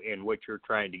happening and what you're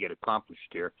trying to get accomplished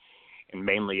here, and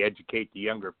mainly educate the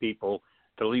younger people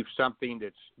to leave something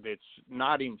that's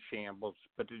not in shambles,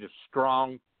 but it is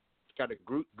strong. It's got a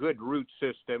good root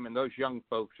system, and those young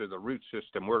folks are the root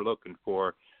system we're looking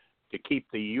for to keep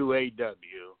the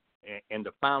UAW and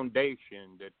the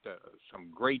foundation that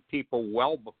some great people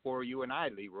well before you and I,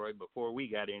 Leroy, before we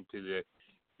got into the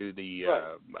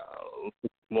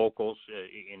locals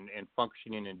and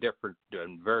functioning in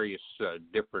various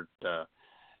different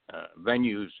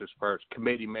venues as far as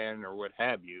committeemen or what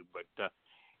have you. But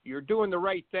you're doing the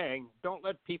right thing. Don't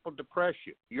let people depress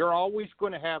you. You're always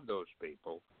going to have those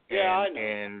people. Yeah, I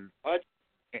know.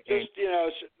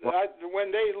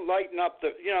 When they lighten up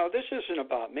this isn't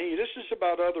about me. This is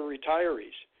about other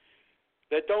retirees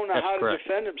that don't know how to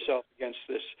defend themselves against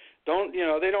this.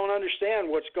 They don't understand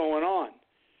what's going on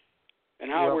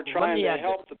and how we're trying to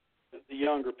help the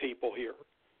younger people here.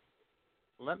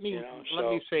 Let me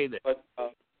say this. But,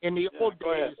 in the old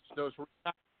days,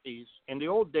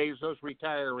 those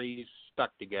retirees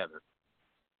stuck together.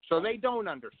 So they don't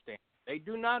understand. They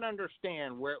do not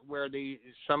understand where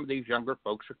some of these younger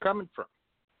folks are coming from.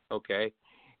 Okay,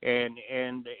 and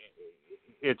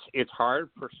it's hard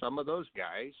for some of those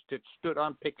guys that stood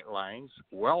on picket lines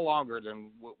well longer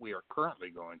than what we are currently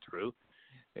going through,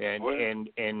 and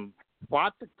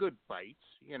fought the good fights,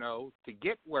 to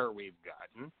get where we've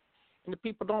gotten. And the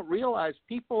people don't realize.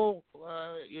 People,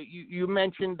 you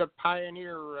mentioned the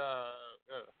Pioneer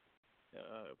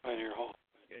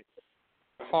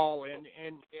Hall,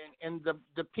 and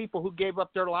the people who gave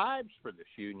up their lives for this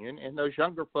union, and those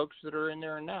younger folks that are in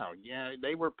there now. Yeah,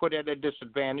 they were put at a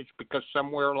disadvantage because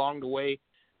somewhere along the way,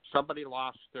 somebody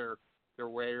lost their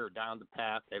way, or down the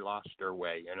path they lost their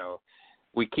way.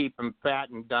 We keep them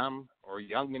fat and dumb, or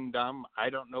young and dumb.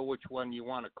 I don't know which one you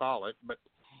want to call it, but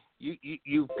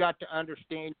you've got to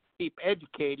understand. Keep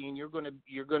educating. You're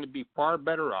going to be far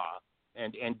better off,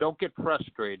 and don't get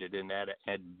frustrated in that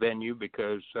venue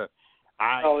because.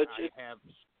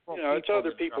 It's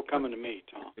other people coming to me,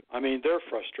 Tom. I mean, they're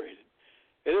frustrated.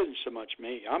 It isn't so much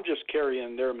me. I'm just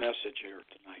carrying their message here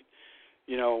tonight.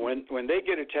 When they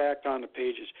get attacked on the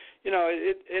pages,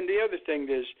 and the other thing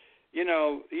is,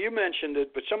 you mentioned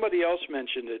it, but somebody else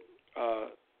mentioned it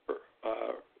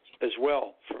as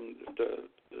well from the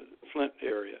Flint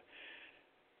area.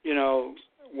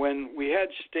 When we had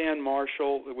Stan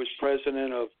Marshall, who was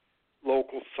president of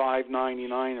Local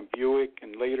 599 of Buick,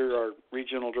 and later our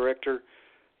regional director,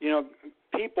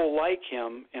 people like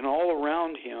him and all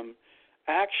around him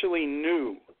actually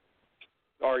knew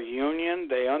our union.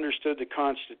 They understood the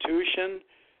Constitution.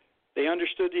 They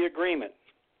understood the agreement.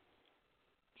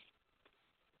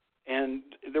 And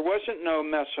there wasn't no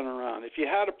messing around. If you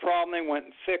had a problem, they went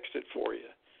and fixed it for you.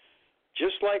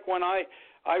 Just like when I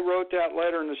wrote that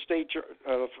letter in the State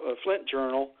Flint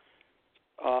Journal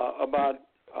about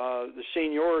the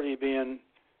seniority being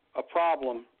a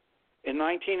problem in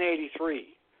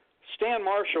 1983. Stan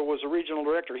Marshall was the regional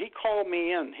director. He called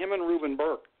me in, him and Reuben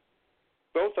Burke.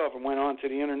 Both of them went on to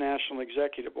the International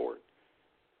Executive Board.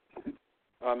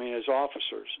 As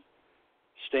officers.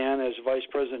 Stan as Vice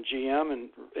President GM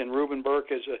and Reuben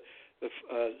Burke as the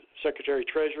Secretary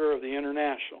Treasurer of the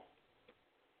International.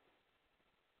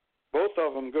 Both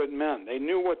of them good men. They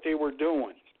knew what they were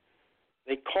doing.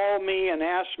 They called me and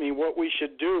asked me what we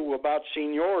should do about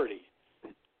seniority.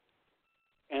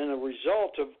 And a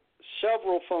result of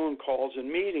several phone calls and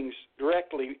meetings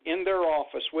directly in their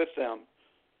office with them,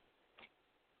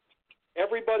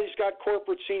 Everybody's got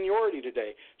corporate seniority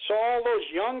today. So all those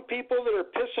young people that are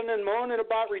pissing and moaning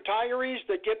about retirees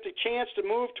that get the chance to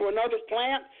move to another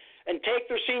plant and take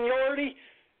their seniority,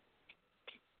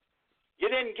 you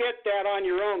didn't get that on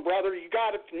your own, brother. You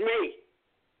got it from me.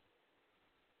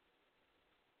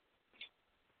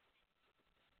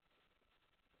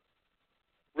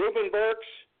 Reuben Burks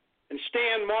and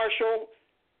Stan Marshall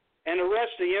and the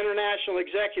rest of the International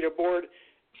Executive Board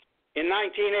in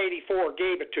 1984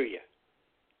 gave it to you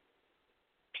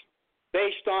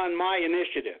based on my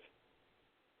initiative.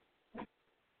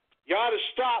 You ought to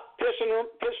stop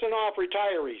pissing off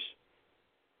retirees,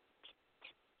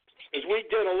 because we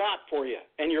did a lot for you,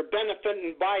 and you're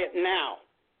benefiting by it now.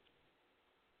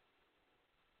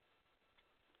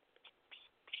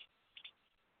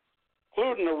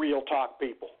 Including the Real Talk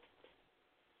people.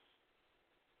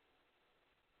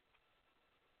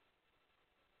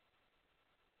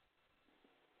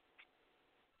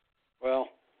 Well,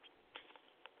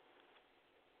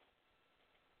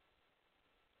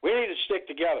 we need to stick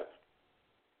together.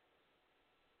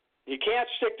 You can't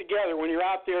stick together when you're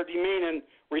out there demeaning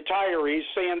retirees,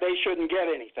 saying they shouldn't get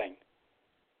anything.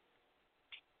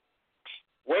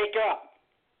 Wake up.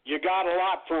 You got a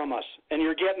lot from us, and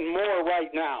you're getting more right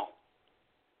now.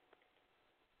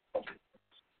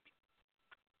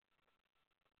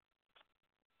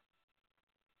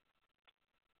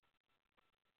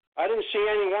 I didn't see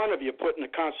any one of you putting a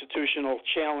constitutional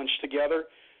challenge together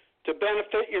to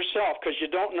benefit yourself, because you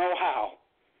don't know how.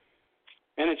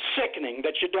 And it's sickening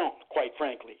that you don't, quite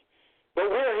frankly. But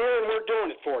we're here and we're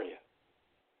doing it for you.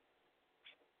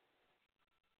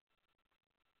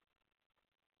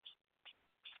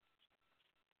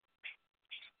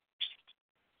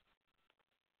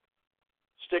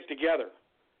 Stick together.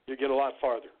 You get a lot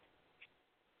farther.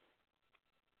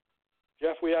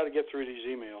 Jeff, we ought to get through these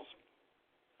emails.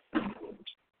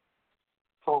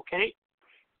 Okay.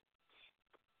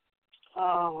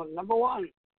 Number one,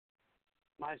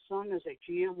 my son is a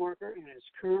GM worker and is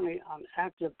currently on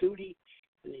active duty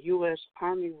in the U.S.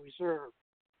 Army Reserve.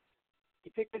 He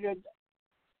picketed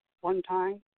one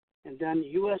time, and then the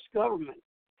U.S. government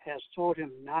has told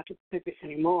him not to picket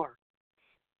anymore.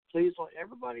 Please let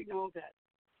everybody know that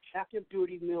active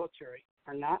duty military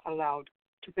are not allowed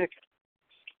to picket,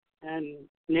 and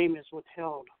name is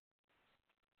withheld.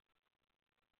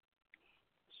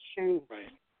 Shame. Right.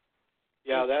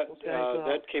 Yeah,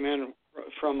 that came in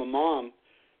from a mom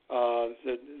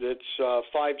that's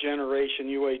five-generation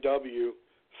UAW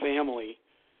family,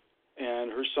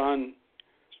 and her son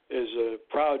is a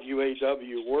proud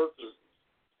UAW worker,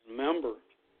 member.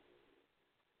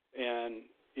 And,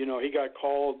 you know, he got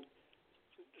called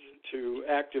to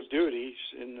active duties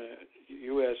in the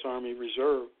U.S. Army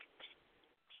Reserve,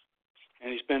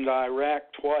 and he's been to Iraq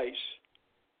twice.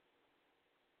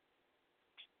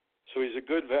 So he's a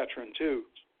good veteran, too.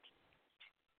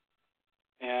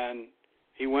 And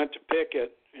he went to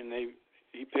picket, and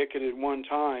he picketed one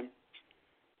time,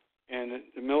 and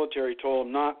the military told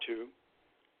him not to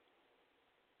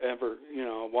ever, you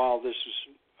know, while this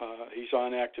is he's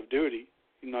on active duty.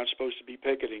 He's not supposed to be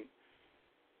picketing.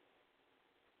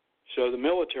 So the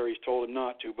military's told him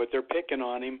not to, but they're picking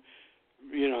on him,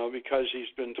 you know, because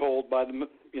he's been told by the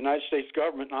United States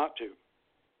government not to.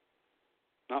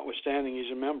 Notwithstanding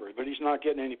he's a member, but he's not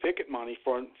getting any picket money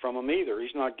from them either.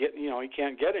 He's not getting, you know, he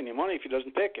can't get any money if he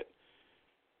doesn't picket.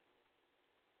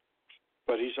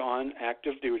 But he's on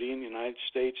active duty in the United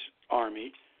States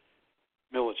Army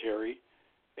military,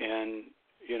 and,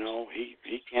 you know,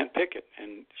 he can't picket.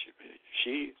 And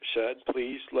she said,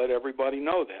 please let everybody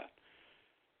know that.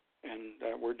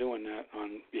 And we're doing that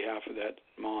on behalf of that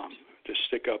mom, to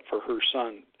stick up for her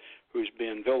son who's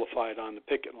been vilified on the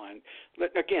picket line.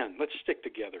 Again, let's stick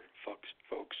together,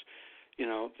 folks. You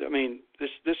know, I mean, this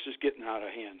is getting out of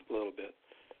hand a little bit,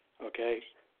 okay?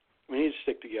 We need to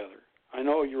stick together. I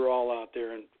know you're all out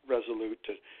there and resolute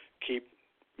to keep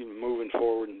moving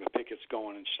forward and the pickets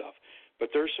going and stuff, but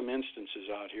there's some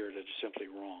instances out here that are simply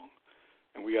wrong,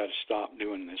 and we got to stop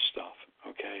doing this stuff,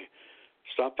 okay?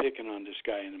 Stop picking on this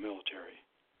guy in the military.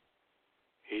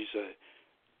 He's a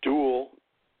dual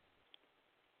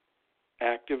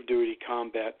active duty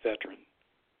combat veteran.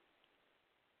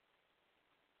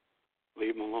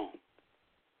 Leave him alone.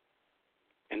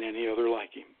 And any other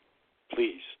like him,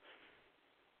 please.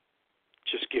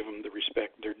 Just give them the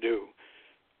respect they're due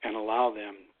and allow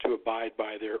them to abide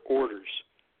by their orders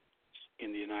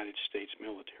in the United States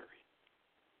military.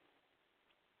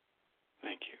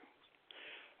 Thank you.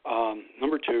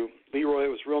 Number two, Leroy, it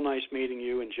was real nice meeting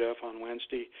you and Jeff on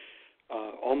Wednesday.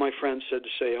 All my friends said to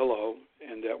say hello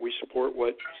and that we support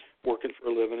what Working for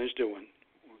a Living is doing.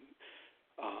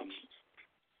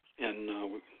 And,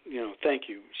 thank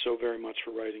you so very much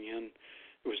for writing in.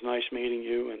 It was nice meeting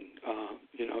you, and,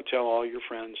 tell all your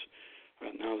friends,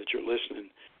 now that you're listening,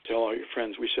 tell all your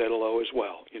friends we said hello as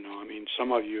well.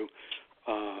 Some of you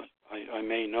I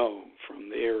may know from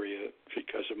the area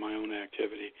because of my own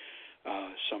activity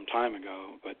some time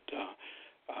ago, but,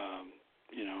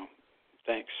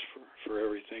 thanks for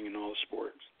everything and all the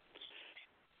support.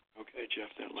 Okay, Jeff,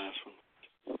 that last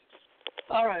one.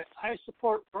 All right. I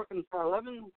support Working for a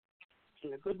Living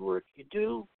and the good work you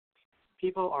do.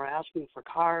 People are asking for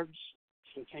cards,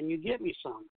 and can you get me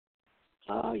some?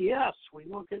 Yes, we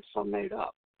will get some made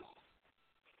up.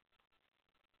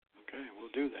 Okay, we'll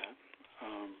do that.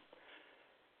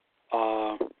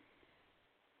 All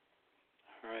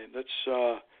right,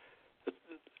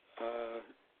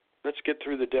 let's get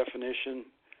through the definition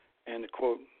and the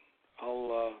quote.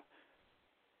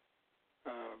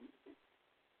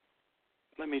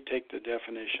 Let me take the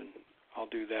definition. I'll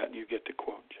do that, and you get the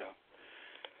quote, Jeff.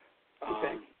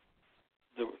 Okay.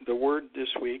 The word this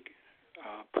week,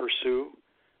 pursue,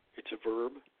 it's a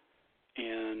verb,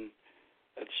 and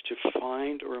it's to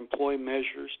find or employ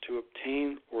measures to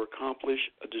obtain or accomplish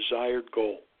a desired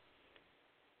goal,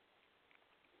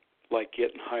 like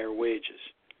getting higher wages.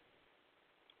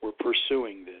 We're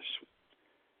pursuing this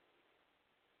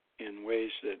in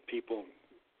ways that people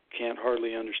can't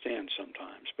hardly understand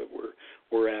sometimes, but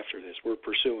we're after this. We're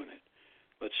pursuing it.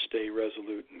 Let's stay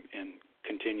resolute and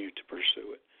continue to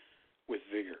pursue it with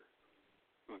vigor.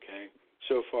 Okay?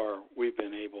 So far, we've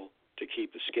been able to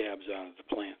keep the scabs out of the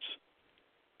plants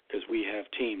because we have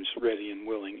teams ready and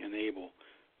willing and able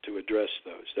to address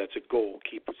those. That's a goal,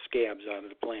 keep the scabs out of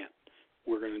the plant.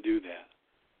 We're going to do that.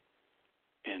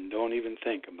 And don't even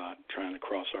think about trying to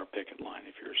cross our picket line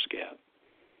if you're a scab.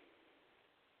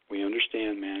 We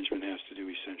understand management has to do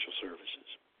essential services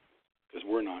because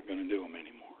we're not going to do them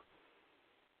anymore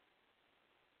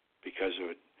because of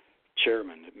a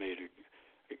chairman that made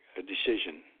a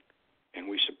decision, and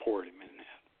we support him in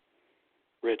that.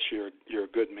 Rich, you're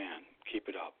a good man. Keep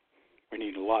it up. We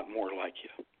need a lot more like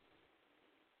you.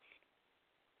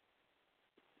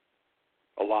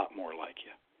 A lot more like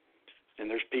you. And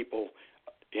there's people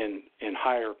in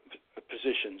higher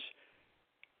positions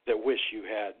that wish you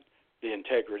had the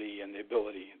integrity and the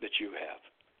ability that you have.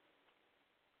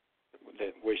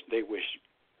 That they wish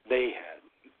they had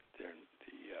the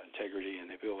integrity and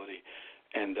the ability.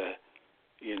 And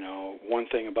one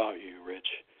thing about you, Rich,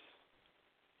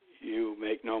 you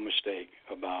make no mistake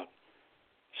about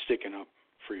sticking up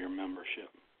for your membership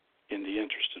in the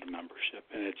interest of the membership,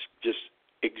 and it just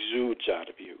exudes out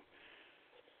of you.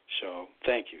 So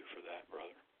thank you for that,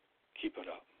 brother. Keep it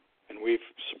up. And we've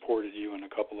supported you in a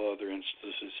couple of other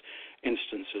instances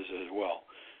as well.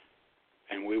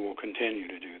 And we will continue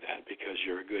to do that because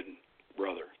you're a good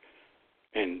brother.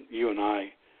 And you and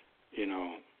I,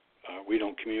 we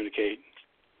don't communicate,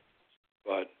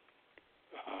 but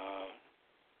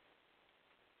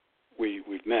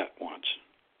we've met once,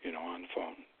 on the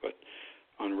phone. But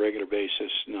on a regular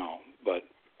basis, no. But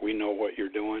we know what you're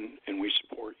doing, and we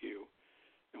support you,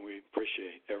 and we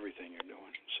appreciate everything you're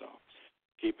doing. So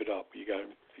keep it up.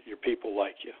 Your people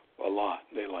like you a lot.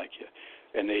 They like you.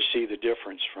 And they see the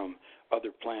difference from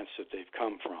other plants that they've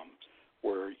come from,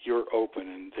 where you're open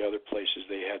and the other places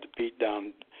they had to beat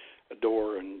down a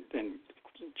door and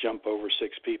jump over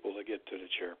 6 people to get to the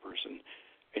chairperson,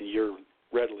 and you're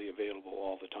readily available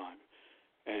all the time.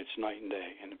 And it's night and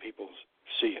day, and the people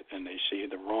see it, and they see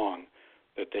the wrong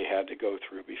that they had to go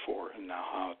through before, and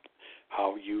now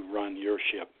how you run your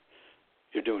ship.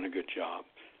 You're doing a good job.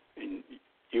 And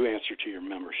you answer to your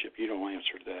membership. You don't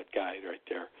answer to that guy right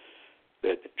there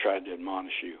that tried to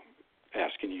admonish you,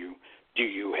 asking you, do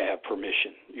you have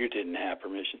permission? You didn't have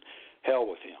permission. Hell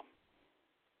with him.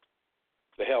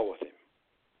 The hell with him.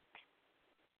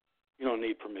 You don't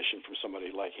need permission from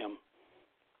somebody like him.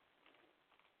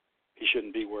 He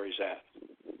shouldn't be where he's at.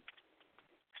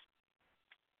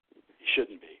 He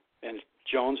shouldn't be. And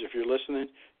Jones, if you're listening,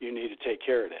 you need to take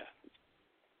care of that.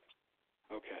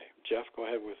 Okay. Jeff, go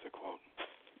ahead with the quote.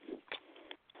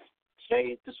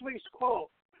 Say this week's quote: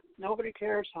 nobody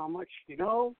cares how much you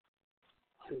know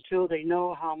until they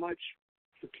know how much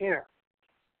you care.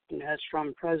 And that's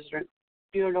from President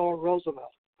Theodore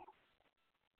Roosevelt.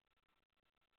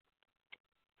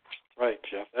 Right,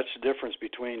 Jeff. That's the difference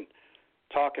between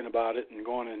talking about it and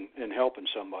going and helping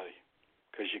somebody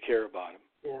because you care about them.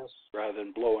 Yes. Rather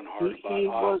than blowing hard he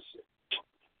was,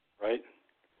 right?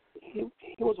 He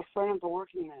was a friend of the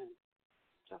working man.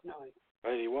 Definitely.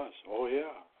 Right, he was. Oh,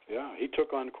 yeah. Yeah, he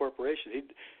took on the corporation.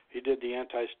 He did the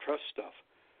antitrust stuff.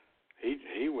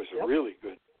 He was a really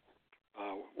good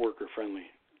worker-friendly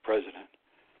president.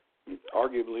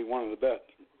 arguably one of the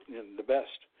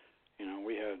best. You know,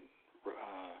 we had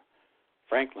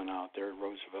Franklin out there,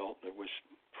 Roosevelt, that was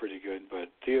pretty good, but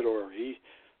Theodore,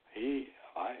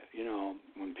 you know,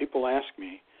 when people ask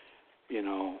me, you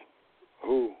know,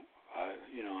 who,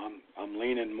 you know, I'm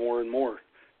leaning more and more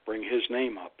bring his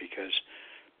name up, because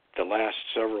the last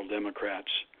several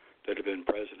Democrats that have been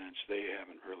presidents, they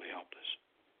haven't really helped us.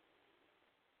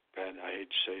 And I hate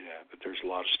to say that, but there's a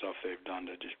lot of stuff they've done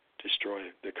to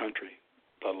destroy the country,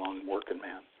 let alone working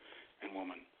man and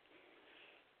woman.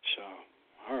 So,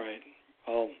 all right.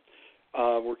 Well,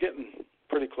 we're getting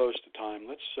pretty close to time.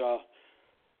 Let's,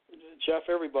 Jeff,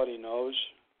 everybody knows,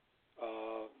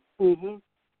 you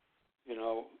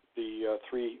know, the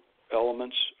three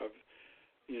elements of,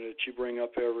 you know, that you bring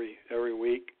up every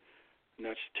week, and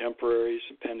that's temporaries,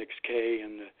 Appendix K,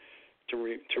 and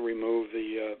to remove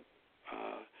the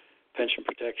Pension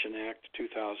Protection Act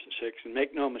 2006. And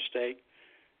make no mistake,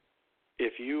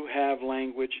 if you have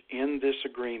language in this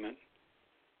agreement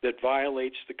that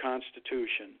violates the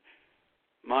Constitution,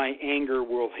 my anger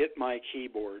will hit my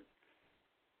keyboard,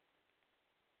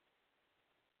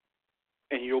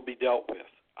 and you'll be dealt with.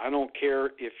 I don't care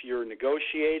if you're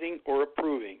negotiating or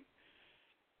approving.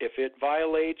 If it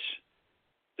violates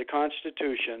the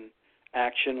Constitution,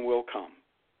 action will come.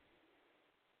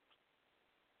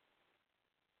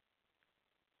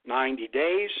 90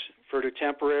 days for the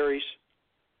temporaries.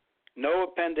 No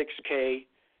Appendix K.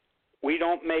 We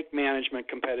don't make management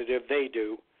competitive. They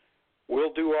do.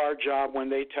 We'll do our job when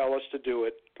they tell us to do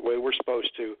it the way we're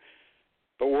supposed to.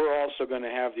 But we're also going to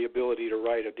have the ability to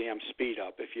write a damn speed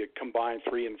up if you combine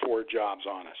 3 and 4 jobs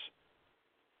on us.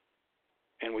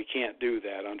 And we can't do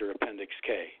that under Appendix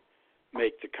K.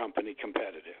 Make the company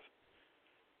competitive.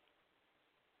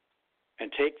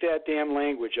 And take that damn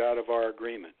language out of our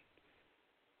agreement,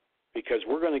 because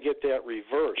we're going to get that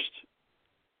reversed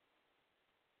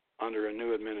under a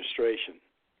new administration.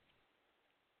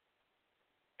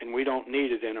 And we don't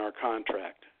need it in our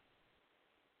contract.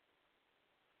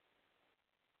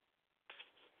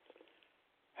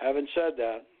 Having said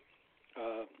that,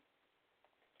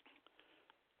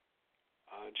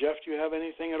 Jeff, do you have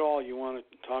anything at all you want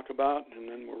to talk about? And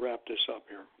then we'll wrap this up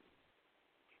here.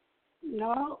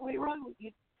 No, Leroy,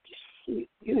 you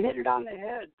hit it on the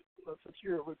head with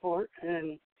your report,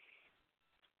 and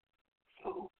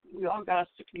we all got to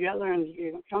stick together, and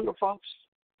younger folks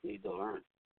need to learn.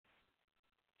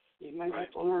 You might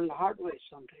have to learn the hard way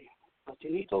someday, but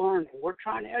you need to learn. And we're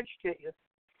trying to educate you.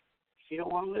 If you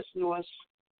don't want to listen to us,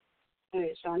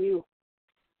 hey, it's on you.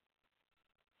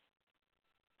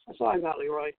 That's all I got,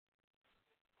 Leroy.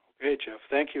 Okay, Jeff.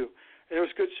 Thank you. It was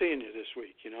good seeing you this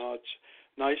week. You know, it's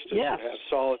nice to have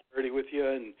solidarity with you,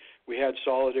 and we had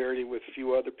solidarity with a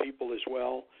few other people as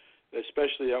well,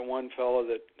 especially that one fellow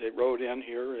that wrote in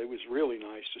here. It was really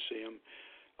nice to see him.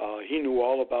 He knew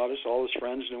all about us. All his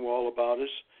friends knew all about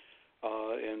us.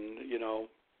 And, you know,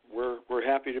 we're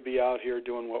happy to be out here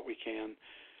doing what we can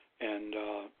and,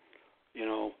 you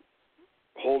know,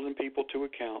 holding people to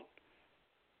account,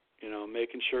 you know,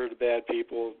 making sure the bad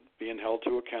people being held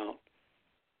to account.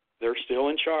 They're still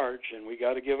in charge, and we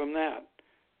got to give them that.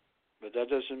 But that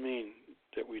doesn't mean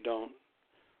that we don't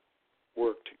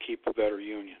work to keep a better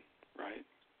union, right?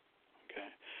 Okay.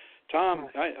 Tom,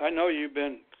 I know you've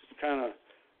been kind of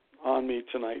on me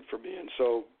tonight for being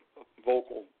so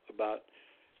vocal about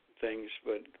things,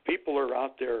 but people are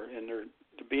out there and they're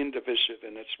being divisive,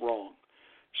 and it's wrong.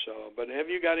 So, but have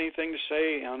you got anything to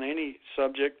say on any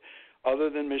subject other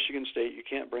than Michigan State? You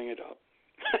can't bring it up.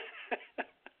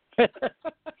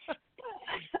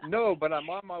 No, but I'm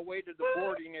on my way to the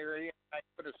boarding area. I'm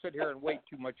going to sit here and wait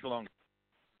too much longer.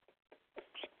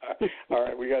 All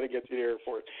right, we got to get to the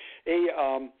airport. Hey,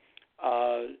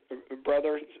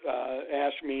 brother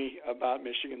asked me about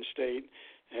Michigan State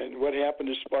and what happened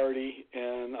to Sparty,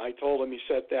 and I told him he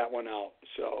set that one out.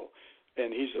 So,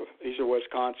 and he's a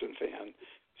Wisconsin fan.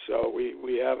 So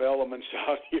we have elements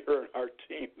out here in our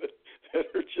team that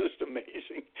are just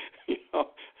amazing. You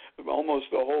know, almost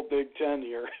the whole Big Ten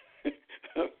here.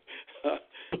 So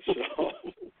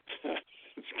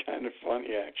it's kind of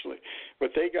funny, actually.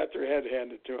 But they got their head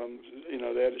handed to them. You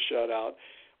know, they had a shutout.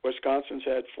 Wisconsin's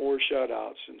had 4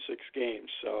 shutouts in 6 games.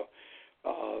 So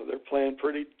they're playing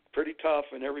pretty tough,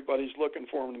 and everybody's looking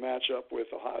for them to match up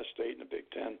with Ohio State in the Big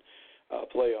Ten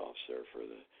playoffs there for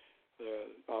the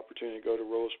opportunity to go to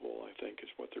Rose Bowl, I think, is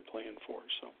what they're playing for.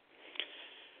 So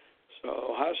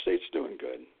Ohio State's doing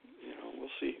good. You know, we'll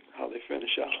see how they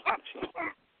finish out. So.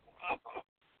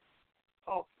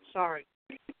 Oh, sorry.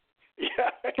 Yeah,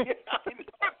 I know.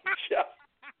 Yeah.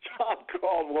 Tom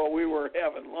called while we were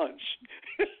having lunch.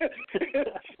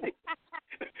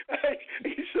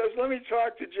 let me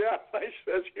talk to Jeff. I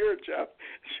says, here, Jeff.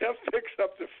 Jeff picks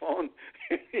up the phone.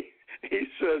 He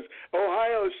says,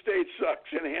 Ohio State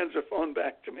sucks, and hands the phone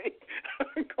back to me.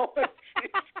 I'm going,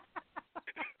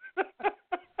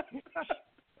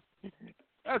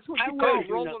 That's what you call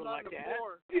rolling on like the that.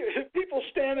 floor. People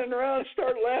standing around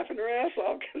start laughing their ass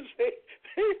off because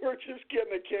they were just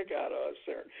getting a kick out of us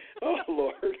there. Oh,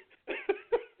 Lord.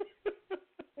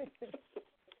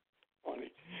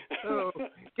 Funny. Oh,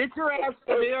 get your ass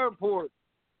to the airport.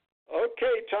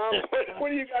 Okay, Tom, what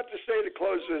do you got to say to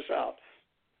close this out?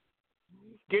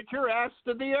 Get your ass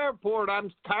to the airport.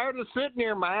 I'm tired of sitting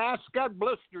here. My ass got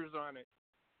blisters on it.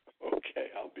 Okay,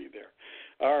 I'll be there.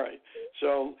 All right.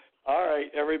 So, all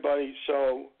right, everybody.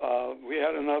 So we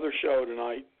had another show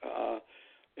tonight,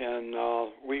 and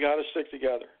we got to stick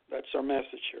together. That's our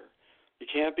message here. You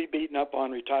can't be beating up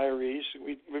on retirees.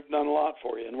 We've done a lot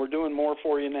for you, and we're doing more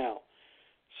for you now.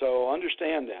 So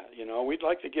understand that. You know, we'd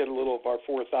like to get a little of our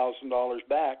 $4,000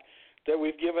 back that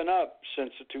we've given up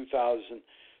since the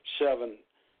 2007,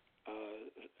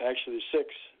 actually the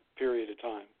 6 period of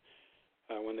time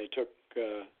when they took.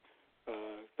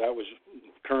 That was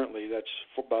currently that's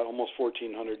about almost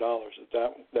 $1,400.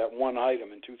 That one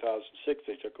item in 2006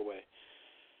 they took away,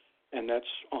 and that's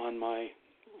on my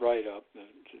write-up, the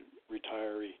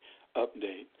retiree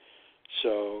update.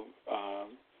 So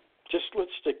just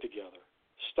let's stick together.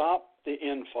 Stop the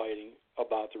infighting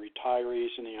about the retirees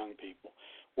and the young people.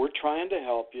 We're trying to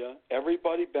help you.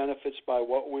 Everybody benefits by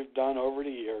what we've done over the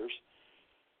years.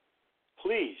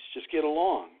 Please just get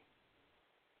along.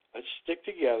 Let's stick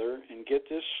together and get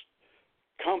this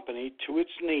company to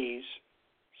its knees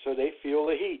so they feel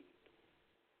the heat.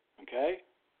 Okay?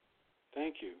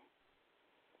 Thank you.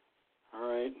 All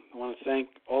right. I want to thank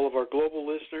all of our global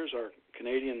listeners, our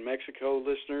Canadian, Mexico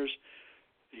listeners,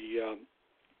 the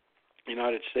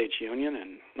United States Union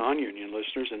and non-union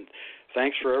listeners, and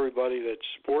thanks for everybody that's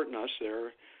supporting us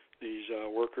there, these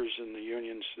workers in the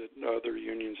unions, other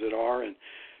unions that are, and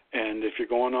if you're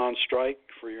going on strike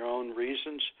for your own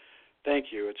reasons, thank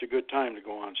you. It's a good time to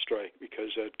go on strike because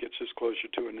that gets us closer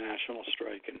to a national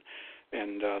strike,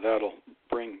 and that'll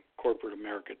bring corporate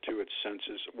America to its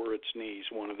senses or its knees,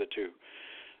 one of the two.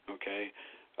 Okay?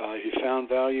 If you found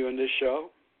value in this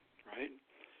show, right,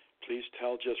 please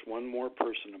tell just one more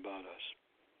person about us.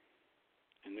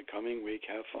 In the coming week,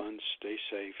 have fun, stay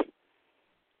safe,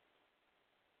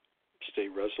 stay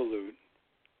resolute,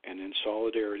 and in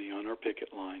solidarity on our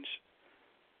picket lines.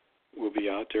 We'll be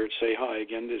out there to say hi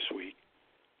again this week.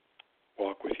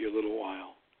 Walk with you a little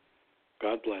while.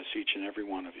 God bless each and every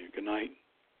one of you. Good night,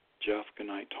 Jeff. Good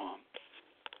night, Tom.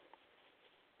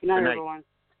 Good night, Good night. everyone.